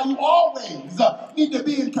that's why you always need to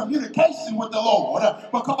be in communication with the Lord,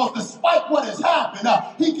 because despite what has happened,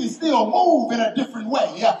 he can still move in a different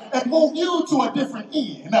way and move you to a different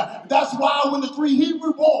end. That's why when the 3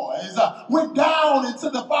 Hebrew boys went down into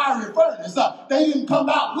the fiery furnace, they didn't come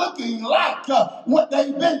out looking like what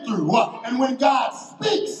they've been through. And when God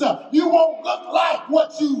speaks, you won't look like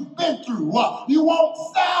what you've been through. You won't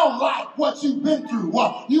sound like what you've been through.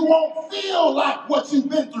 You won't feel like what you've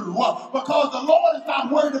been through, because the Lord is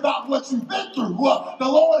not worried about what you've been through. The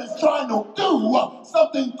Lord is trying to do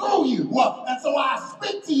something through you. And so I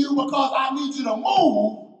speak to you because I need you to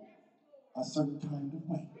move a certain kind of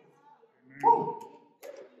way. Woo.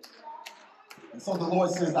 And so the Lord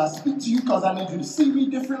says, I speak to you because I need you to see me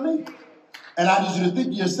differently, and I need you to think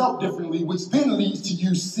of yourself differently, which then leads to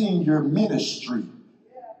you seeing your ministry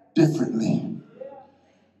differently.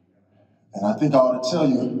 And I think I ought to tell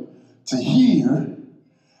you, to hear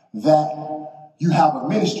that you have a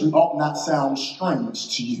ministry ought not sound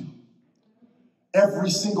strange to you. Every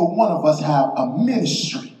single one of us have a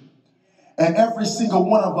ministry, and every single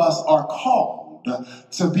one of us are called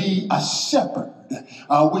to be a shepherd,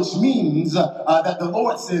 which means that the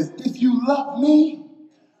Lord says, if you love me,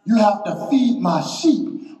 you have to feed my sheep,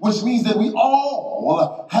 which means that we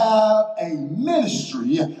all have a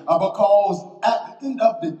ministry, because at the end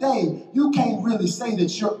of the day, you can't really say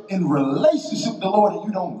that you're in relationship with the Lord and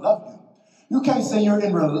you don't love him. You can't say you're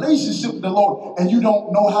in relationship with the Lord and you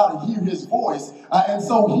don't know how to hear his voice. And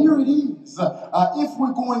so here it is. If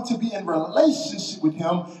we're going to be in relationship with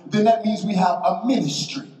him, then that means we have a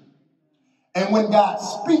ministry. And when God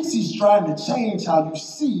speaks, he's trying to change how you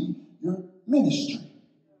see your ministry.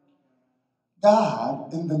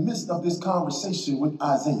 God, in the midst of this conversation with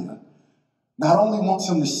Isaiah, not only wants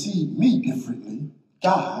him to see me differently,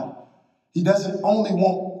 God, he doesn't only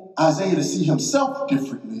want Isaiah to see himself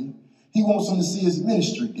differently, he wants him to see his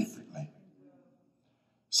ministry differently.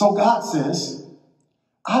 So God says,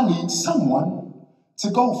 I need someone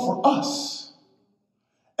to go for us.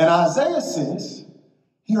 And Isaiah says,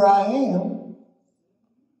 here I am,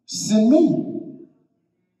 send me.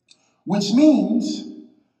 Which means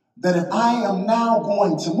that if I am now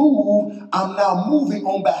going to move, I'm now moving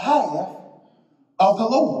on behalf of the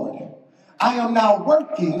Lord. I am now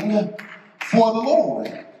working for the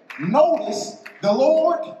Lord. Notice, the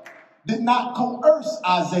Lord did not coerce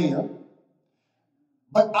Isaiah,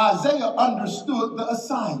 But Isaiah understood the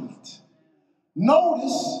assignment.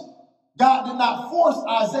 Notice, God did not force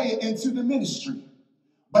Isaiah into the ministry,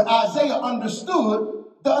 but Isaiah understood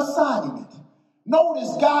the assignment.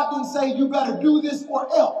 Notice, God didn't say, you better do this or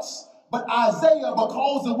else. But Isaiah,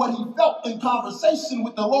 because of what he felt in conversation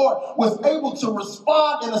with the Lord, was able to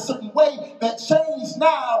respond in a certain way that changed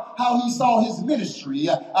now how he saw his ministry,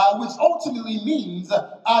 which ultimately means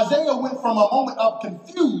Isaiah went from a moment of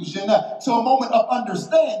confusion to a moment of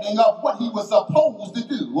understanding of what he was supposed to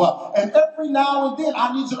do. And every now and then,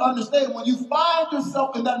 I need you to understand, when you find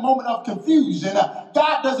yourself in that moment of confusion,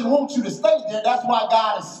 God doesn't want you to stay there. That's why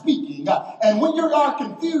God is speaking. And when you are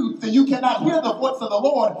confused and you cannot hear the voice of the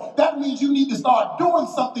Lord, that means you need to start doing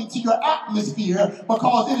something to your atmosphere,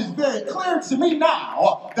 because it is very clear to me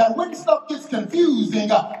now that when stuff gets confusing,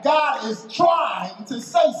 God is trying to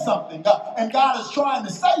say something, and God is trying to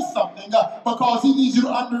say something because he needs you to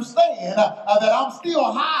understand that I'm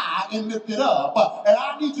still high and lifted up, and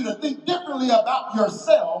I need you to think differently about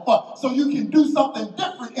yourself so you can do something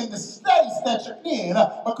different in the space that you're in,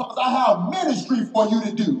 because I have ministry for you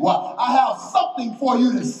to do. I have something for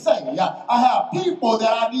you to say. I have people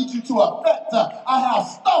that I need you to affect. I have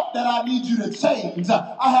stuff that I need you to change.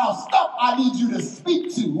 I have stuff I need you to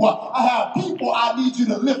speak to. I have people I need you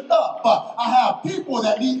to lift up. I have people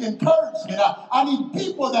that need encouragement. I need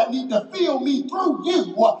people that need to feel me through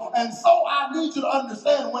you. And so I need you to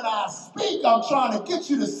understand, when I speak, I'm trying to get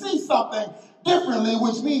you to see something differently,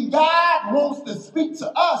 which means God wants to speak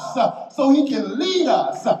to us so he can lead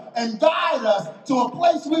us and guide us to a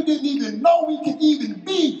place we didn't even know we could even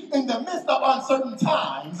be in the midst of uncertain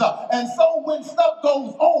times. And so when stuff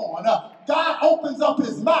goes on, God opens up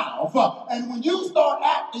his mouth, and when you start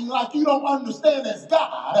acting like you don't understand it's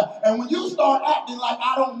God, and when you start acting like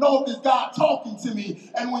I don't know if it's God talking to me,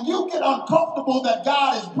 and when you get uncomfortable that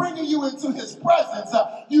God is bringing you into his presence,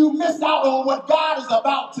 you miss out on what God is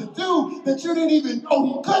about to do that you didn't even know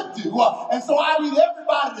he could do. And so I need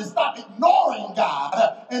everybody to stop ignoring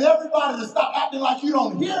God, and everybody to stop acting like you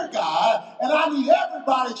don't hear God, and I need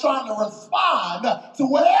everybody trying to respond to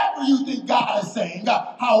whatever you think God is saying,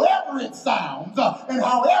 however it sounds, and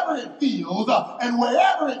however it feels, and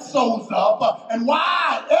wherever it shows up, and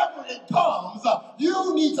wherever it comes.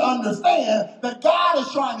 You need to understand that God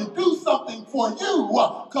is trying to do something for you,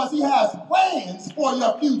 because he has plans for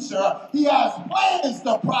your future. He has plans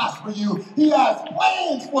to prosper you. He has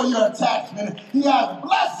plans for your attachment. He has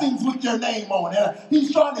blessings with your name on it.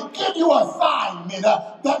 He's trying to give you an assignment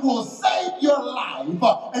that will save your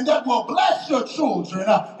life, and that will bless your children,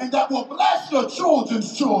 and that will bless your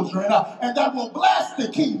children's children, and that will bless the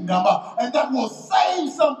kingdom, and that will save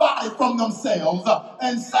somebody from themselves,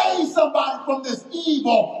 and save somebody from this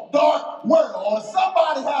evil, dark world.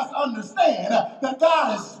 Somebody has to understand that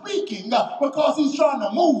God is speaking because he's trying to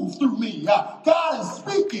move through me. God is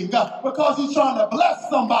speaking because he's trying to bless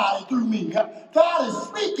somebody through me. God is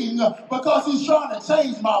speaking because he's trying to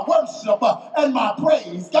change my worship and my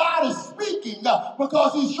praise. God is speaking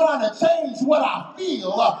because he's trying to change what I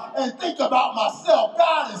feel and think about myself.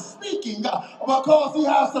 God is speaking because he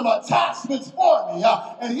has some attachments for me,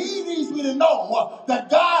 and he needs me to know that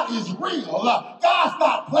God is real. God's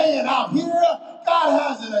not playing out here. God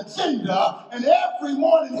has an agenda, and every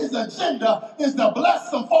morning his agenda is to bless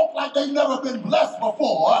some folk like they've never been blessed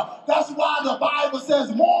before. That's why the Bible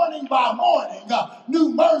says morning by morning,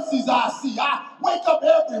 new mercies I see. I wake up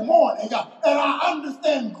every morning and I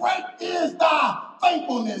understand great is thy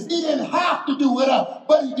faithfulness. He didn't have to do it,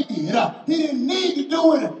 but he did. He didn't need to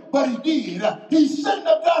do it, but he did. He shouldn't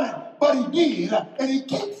have done it, but he did. And he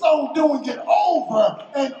keeps on doing it over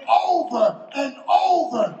and over and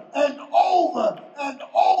over and over and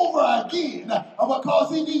over again, because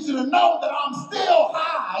he needs you to know that I'm still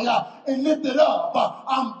high and lifted up.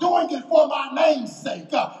 I'm doing it for my name's sake.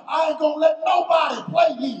 I ain't gonna let nobody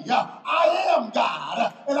play me. I am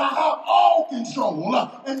God, and I have all control,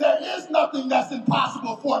 and there is nothing that's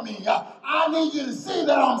impossible for me. I need you to see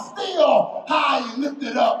that I'm still high and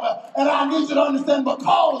lifted up, and I need you to understand,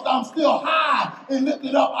 because I'm still high and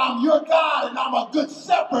lifted up, I'm your God, and I'm a good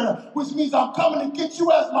shepherd, which means I'm coming to get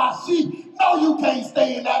you as my sheep. No, you can't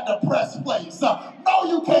stay in that depressed place. No,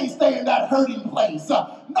 you can't stay in that hurting place.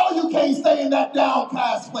 No, you can't stay in that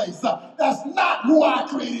downcast place. That's not who I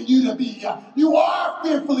created you to be. You are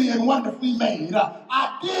fearfully and wonderfully made.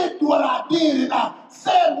 I did what I did, and I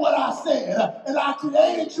said what I said, and I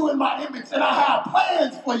created you in my image, and I have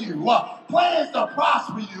plans for you, plans to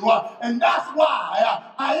prosper you, and that's why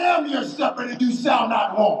I am your shepherd, and you shall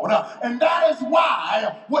not want. And that is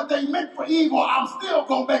why what they meant for evil, I'm still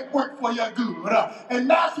going to make work for your good. And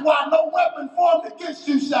that's why no weapon formed against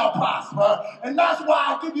you shall prosper. And that's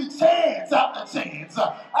why I give you chance after chance,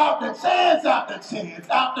 after chance after chance,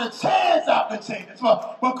 after chance after chance,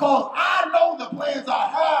 because I know the plans I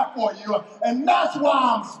have for you, and that's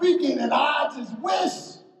why I'm speaking, and I just wish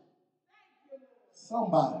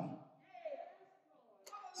somebody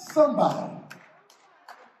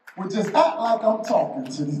would just act like I'm talking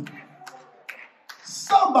to them.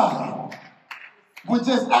 Somebody would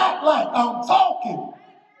just act like I'm talking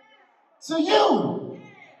to you.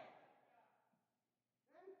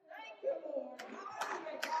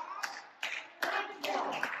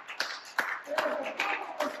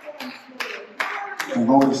 The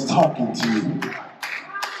Lord is talking to you.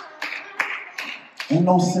 Ain't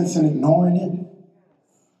no sense in ignoring it.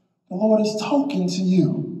 The Lord is talking to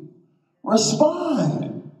you.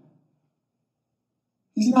 Respond.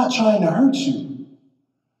 He's not trying to hurt you.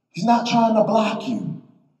 He's not trying to block you.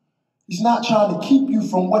 He's not trying to keep you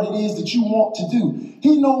from what it is that you want to do.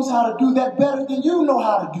 He knows how to do that better than you know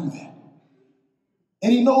how to do that.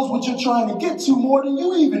 And he knows what you're trying to get to more than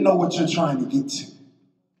you even know what you're trying to get to.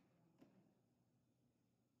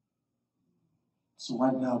 So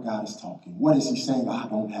right now, God is talking. What is he saying? I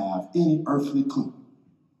don't have any earthly clue.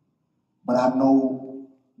 But I know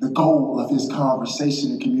the goal of his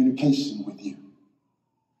conversation and communication with you.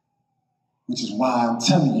 Which is why I'm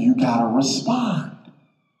telling you, you got to respond.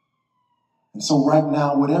 And so right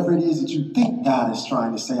now, whatever it is that you think God is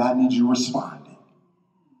trying to say, I need you responding.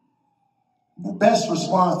 The best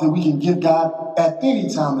response that we can give God at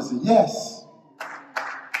any time is a yes.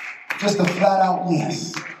 Just a flat out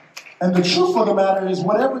yes. And the truth of the matter is,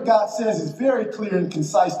 whatever God says is very clear and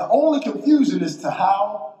concise. The only confusion is to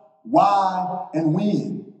how, why, and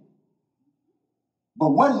when. But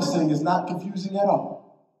what he's saying is not confusing at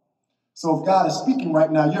all. So if God is speaking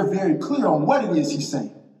right now, you're very clear on what it is he's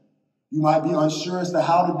saying. You might be unsure as to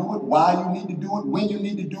how to do it, why you need to do it, when you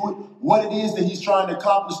need to do it, what it is that he's trying to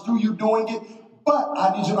accomplish through you doing it. But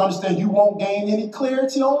I need you to understand you won't gain any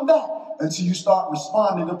clarity on that until you start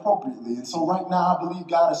responding appropriately. And so right now, I believe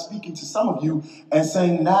God is speaking to some of you and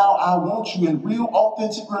saying, now I want you in real,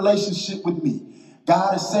 authentic relationship with me.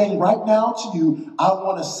 God is saying right now to you, I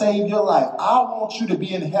want to save your life. I want you to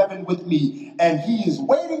be in heaven with me. And he is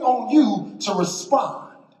waiting on you to respond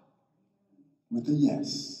with a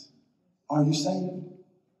yes. Are you saved?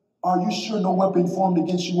 Are you sure no weapon formed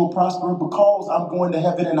against you will prosper because I'm going to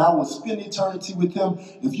heaven and I will spend eternity with him?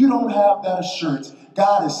 If you don't have that assurance,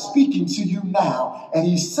 God is speaking to you now, and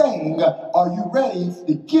he's saying, are you ready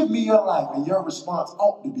to give me your life? And your response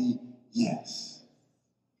ought to be yes.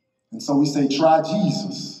 And so we say, try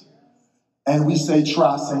Jesus. And we say,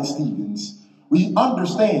 try St. Stephen's. We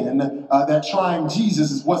understand that trying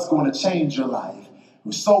Jesus is what's going to change your life.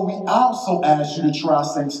 So we also ask you to try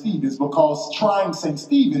St. Stephen's, because trying St.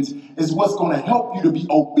 Stephen's is what's going to help you to be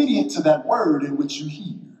obedient to that word in which you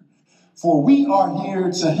hear. For we are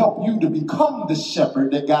here to help you to become the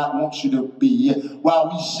shepherd that God wants you to be,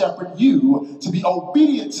 while we shepherd you to be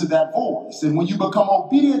obedient to that voice. And when you become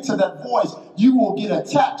obedient to that voice, you will get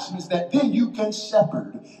attachments that then you can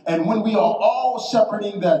shepherd. And when we are all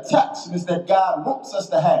shepherding the attachments that God wants us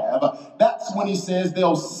to have, that's when he says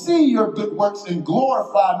they'll see your good works and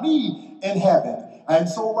glorify me in heaven. And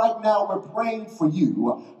so right now we're praying for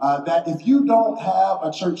you that if you don't have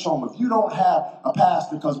a church home, if you don't have a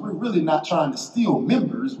pastor, because we're really not trying to steal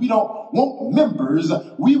members. We don't want members.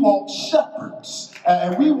 We want shepherds.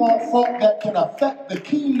 And we want folk that can affect the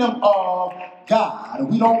kingdom of God.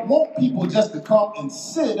 We don't want people just to come and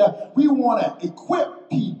sit. We want to equip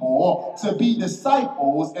people to be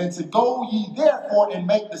disciples and to go ye therefore and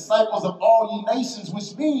make disciples of all ye nations,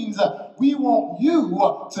 which means we want you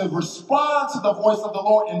to respond to the voice of the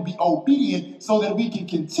Lord and be obedient so that we can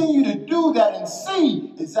continue to do that and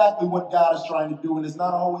see exactly what God is trying to do. And it's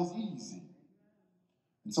not always easy.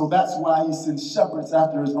 And so that's why he sends shepherds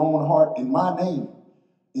after his own heart. And my name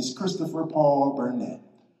is Christopher Paul Burnett.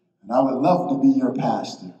 And I would love to be your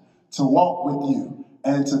pastor, to walk with you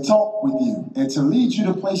and to talk with you and to lead you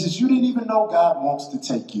to places you didn't even know God wants to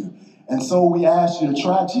take you. And so we ask you to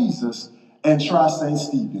try Jesus and try St.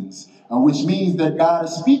 Stephen's, which means that God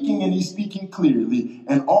is speaking and he's speaking clearly.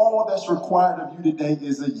 And all that's required of you today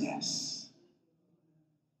is a yes.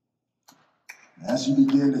 As you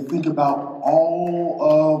begin to think about all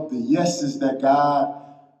of the yeses that God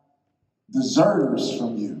deserves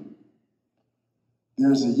from you,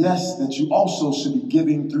 there's a yes that you also should be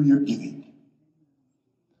giving through your giving.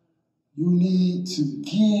 You need to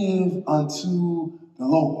give unto the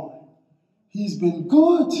Lord. He's been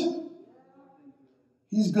good.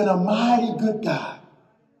 He's been a mighty good God.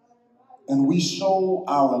 And we show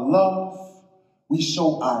our love, we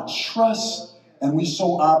show our trust, and we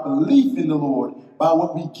show our belief in the Lord by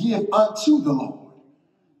what we give unto the Lord.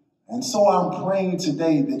 And so I'm praying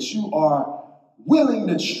today that you are willing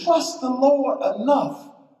to trust the Lord enough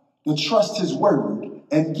to trust his word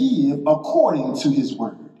and give according to his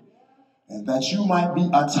word. And that you might be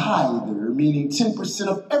a tither, meaning 10%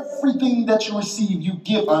 of everything that you receive, you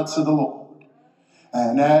give unto the Lord.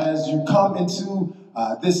 And as you come into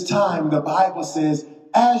this time, the Bible says,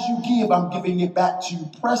 as you give, I'm giving it back to you,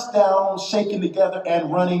 pressed down, shaken together, and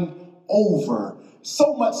running over.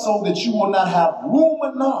 So much so that you will not have room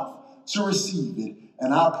enough to receive it.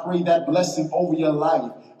 And I pray that blessing over your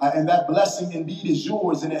life. And that blessing indeed is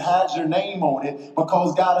yours, and it has your name on it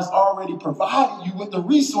because God has already provided you with the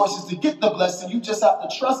resources to get the blessing. You just have to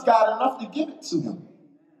trust God enough to give it to him.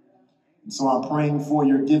 And so I'm praying for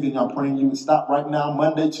your giving. I'm praying you would stop right now,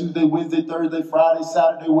 Monday, Tuesday, Wednesday, Thursday, Friday,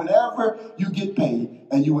 Saturday, whenever you get paid,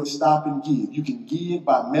 and you would stop and give. You can give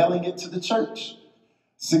by mailing it to the church,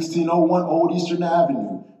 1601 Old Eastern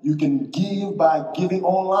Avenue. You can give by giving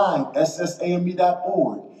online,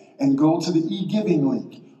 ssame.org, and go to the e-giving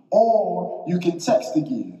link. Or you can text to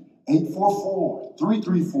give,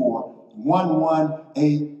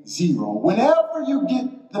 844-334-1180. Whenever you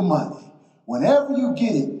get the money, whenever you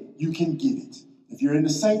get it, you can give it. If you're in the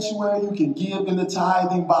sanctuary, you can give in the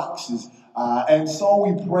tithing boxes. And so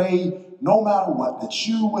we pray, no matter what, that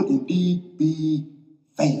you would indeed be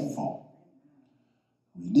faithful.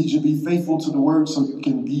 We need you to be faithful to the word so you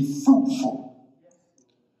can be fruitful,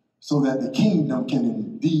 so that the kingdom can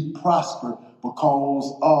indeed prosper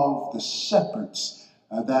because of the shepherds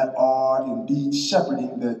that are indeed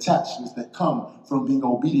shepherding the attachments that come from being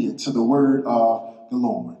obedient to the word of the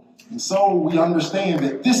Lord. And so we understand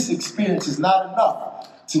that this experience is not enough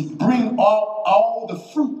to bring all the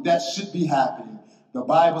fruit that should be happening. The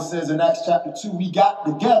Bible says in Acts chapter 2, we got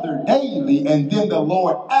together daily, and then the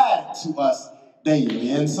Lord added to us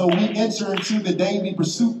daily. And so we enter into the daily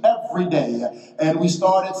pursuit every day. And we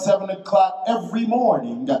start at 7 o'clock every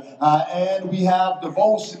morning. And we have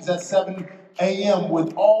devotions at 7 a.m.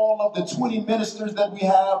 with all of the 20 ministers that we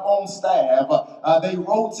have on staff. They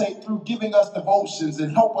rotate through giving us devotions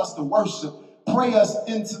and help us to worship, pray us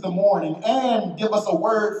into the morning, and give us a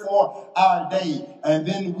word for our day. And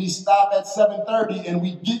then we stop at 7:30 and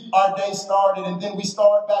we get our day started, and then we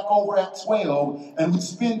start back over at 12, and we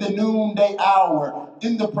spend the noonday hour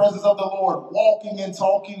in the presence of the Lord, walking and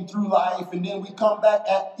talking through life. And then we come back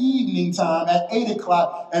at evening time at 8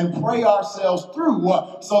 o'clock and pray ourselves through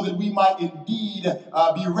so that we might indeed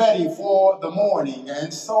be ready for the morning.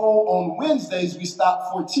 And so on Wednesdays, we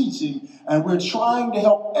stop for teaching, and we're trying to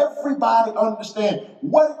help everybody understand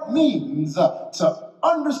what it means to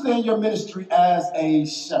understand your ministry as a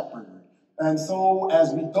shepherd. And so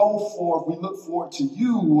as we go forth, we look forward to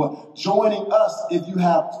you joining us if you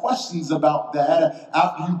have questions about that.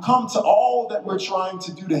 After you come to all that we're trying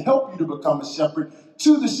to do to help you to become a shepherd,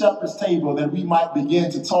 to the shepherd's table, that we might begin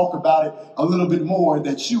to talk about it a little bit more,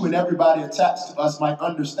 that you and everybody attached to us might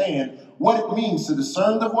understand what it means to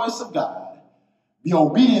discern the voice of God, be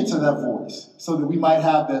obedient to that voice, so that we might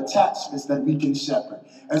have the attachments that we can shepherd.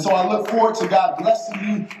 And so I look forward to God blessing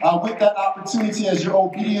you with that opportunity as you're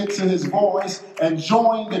obedient to his voice and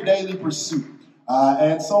join the daily pursuit.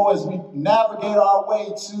 And so as we navigate our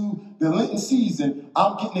way to the Lenten season,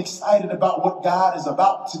 I'm getting excited about what God is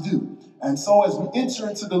about to do. And so as we enter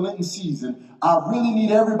into the Lenten season, I really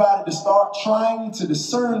need everybody to start trying to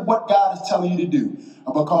discern what God is telling you to do.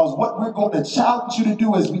 Because what we're going to challenge you to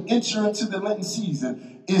do as we enter into the Lenten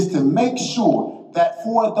season is to make sure that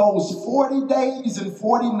for those 40 days and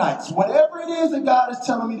 40 nights, whatever it is that God is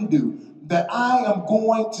telling me to do, that I am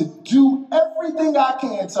going to do everything I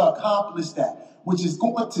can to accomplish that, which is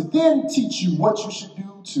going to then teach you what you should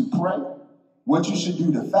do to pray, what you should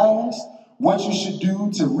do to fast, what you should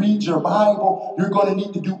do to read your Bible. You're going to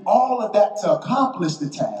need to do all of that to accomplish the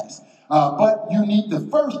task. But you need to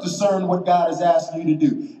first discern what God is asking you to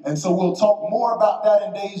do. And so we'll talk more about that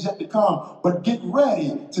in days yet to come. But get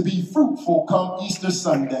ready to be fruitful come Easter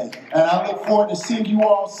Sunday. And I look forward to seeing you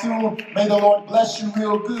all soon. May the Lord bless you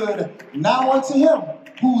real good. Now unto him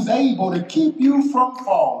who's able to keep you from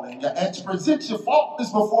falling and to present you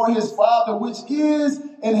faultless before his Father which is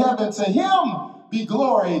in heaven. To him be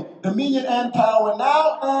glory, dominion, and power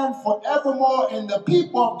now and forevermore. And the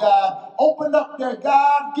people of God opened up their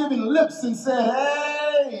God-given lips and said,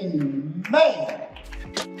 Amen.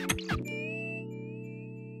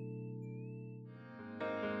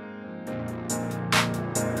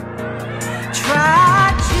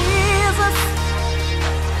 Try Jesus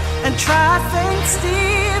and try St.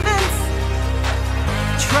 Stephen's.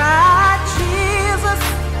 Try Jesus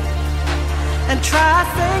and try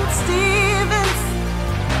St. Stephen's.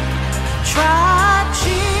 Try